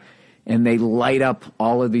crane, and they light up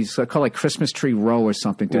all of these, called like Christmas Tree Row or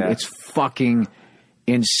something. Dude, it's fucking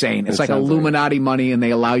insane. It's like Illuminati money, and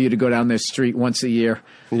they allow you to go down their street once a year.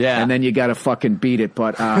 Yeah. And then you got to fucking beat it.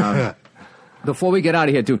 But before we get out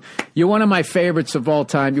of here, dude, you're one of my favorites of all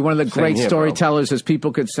time. You're one of the great storytellers, as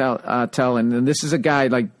people could tell. And this is a guy,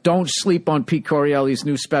 like, don't sleep on Pete Correale's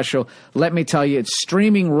new special. Let me tell you, it's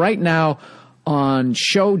streaming right now on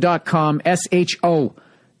show.com, SHO.com.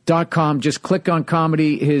 Just click on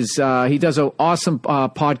comedy. He does an awesome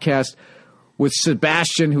podcast with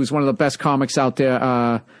Sebastian, who's one of the best comics out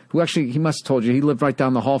there. Who actually, he must have told you, he lived right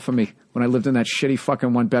down the hall from me when I lived in that shitty fucking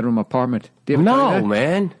 1-bedroom apartment. No,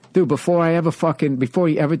 man. Dude, before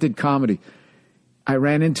he ever did comedy, I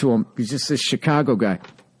ran into him. He's just this Chicago guy.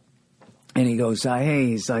 And he goes, hey,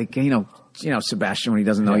 he's like, you know, Sebastian, when he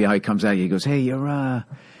doesn't know you, how he comes at you, he goes, hey, you're a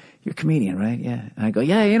comedian, right? Yeah. And I go,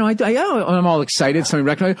 yeah, you know, I'm all excited. So he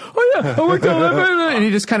recognizes, oh yeah, I worked on. And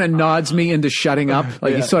he just kind of nods me into shutting up.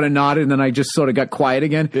 Like he sort of nodded, and then I just sort of got quiet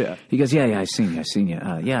again. Yeah. He goes, yeah, I've seen you.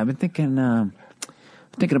 Yeah, I've been thinking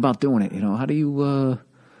about doing it. You know, how do you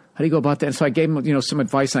go about that? And so I gave him, you know, some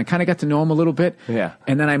advice, and I kind of got to know him a little bit. Yeah.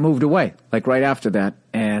 And then I moved away, like right after that.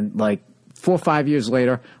 And like 4 or 5 years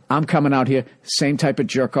later, I'm coming out here, same type of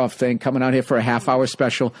jerk off thing, coming out here for a half-hour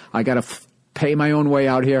special. I got to pay my own way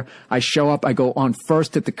out here. I show up. I go on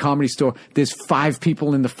first at the Comedy Store. There's 5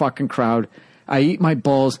 people in the fucking crowd. I eat my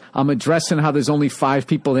balls. I'm addressing how there's only 5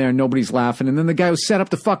 people there and nobody's laughing. And then the guy who set up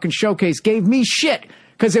the fucking showcase gave me shit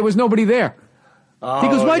because there was nobody there. He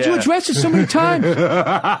goes, why'd you address it so many times?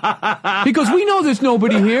 He goes, we know there's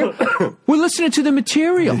nobody here. We're listening to the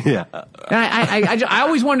material. Yeah. And I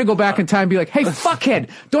always wanted to go back in time and be like, hey,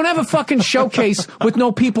 fuckhead, don't have a fucking showcase with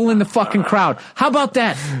no people in the fucking crowd. How about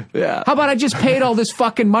that? Yeah. How about I just paid all this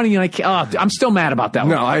fucking money and I'm still mad about that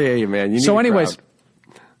one. No, I hear you, man. So anyways,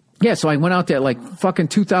 yeah, so I went out there like fucking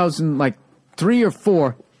 2003 or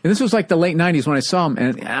 4. And this was like the late 90s when I saw him.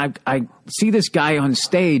 And I see this guy on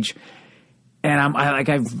stage. And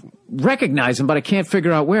I recognize him, but I can't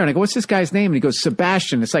figure out where. And I go, what's this guy's name? And he goes,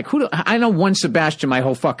 Sebastian. It's like, I know one Sebastian my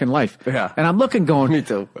whole fucking life. Yeah. And I'm looking going. Me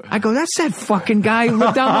too. I go, that's that fucking guy who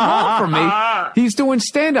lived down the hall from me. He's doing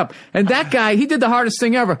stand-up. And that guy, he did the hardest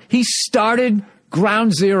thing ever. He started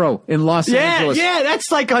ground zero in Los Angeles. Yeah,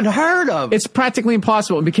 that's like unheard of. It's practically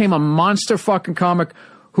impossible. It became a monster fucking comic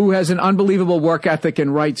who has an unbelievable work ethic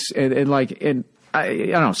and writes I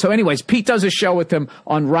don't know. So anyways, Pete does a show with him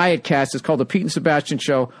on Riotcast. It's called the Pete and Sebastian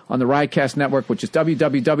Show on the Riotcast Network, which is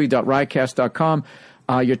www.riotcast.com.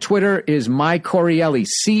 Your Twitter is mycorreale,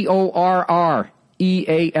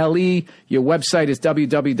 CORREALE. Your website is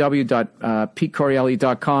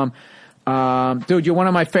www.petecorreale.com. Dude, you're one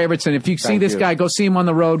of my favorites. And if you see this guy, go see him on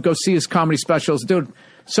the road. Go see his comedy specials. Dude,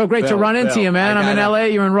 so great to run into you, man. I'm in L.A.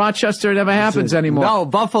 You're in Rochester. It never happens anymore. No,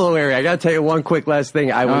 Buffalo area. I got to tell you one quick last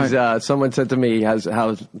thing. Someone said to me, how's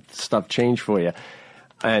stuff changed for you?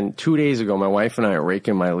 And 2 days ago, my wife and I are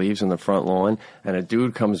raking my leaves in the front lawn, and a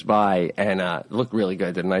dude comes by and looked really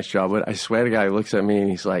good, did a nice job. But I swear to God, he looks at me and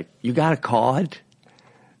he's like, you got a card?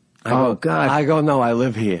 God. I go, no, I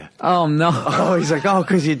live here. Oh, no. Oh, he's like, oh,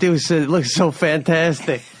 because you do. So it looks so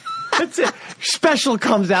fantastic. That's it. Special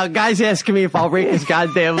comes out. Guys asking me if I'll rake his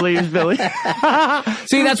goddamn leaves, Billy.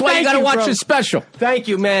 See, that's why you got to watch his special. Thank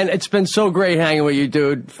you, man. It's been so great hanging with you,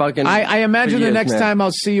 dude. Fucking. I imagine the next time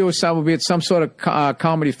I'll see you, Sam, will be at some sort of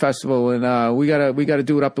comedy festival, and we gotta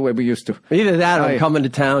do it up the way we used to. Either that, or I'm coming to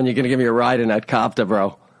town. You're gonna give me a ride in that copter,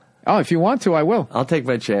 bro. Oh, if you want to, I will. I'll take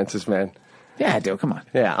my chances, man. Yeah, dude, come on.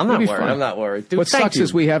 Yeah, I'm not worried. I'm not worried. Dude, what sucks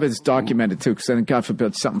is we have it documented, too, because then, God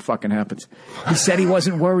forbid, something fucking happens. He said he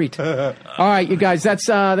wasn't worried. All right, you guys, that's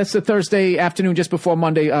the Thursday afternoon, just before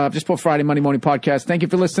Friday, Monday morning podcast. Thank you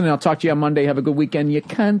for listening. I'll talk to you on Monday. Have a good weekend, you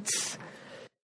cunts.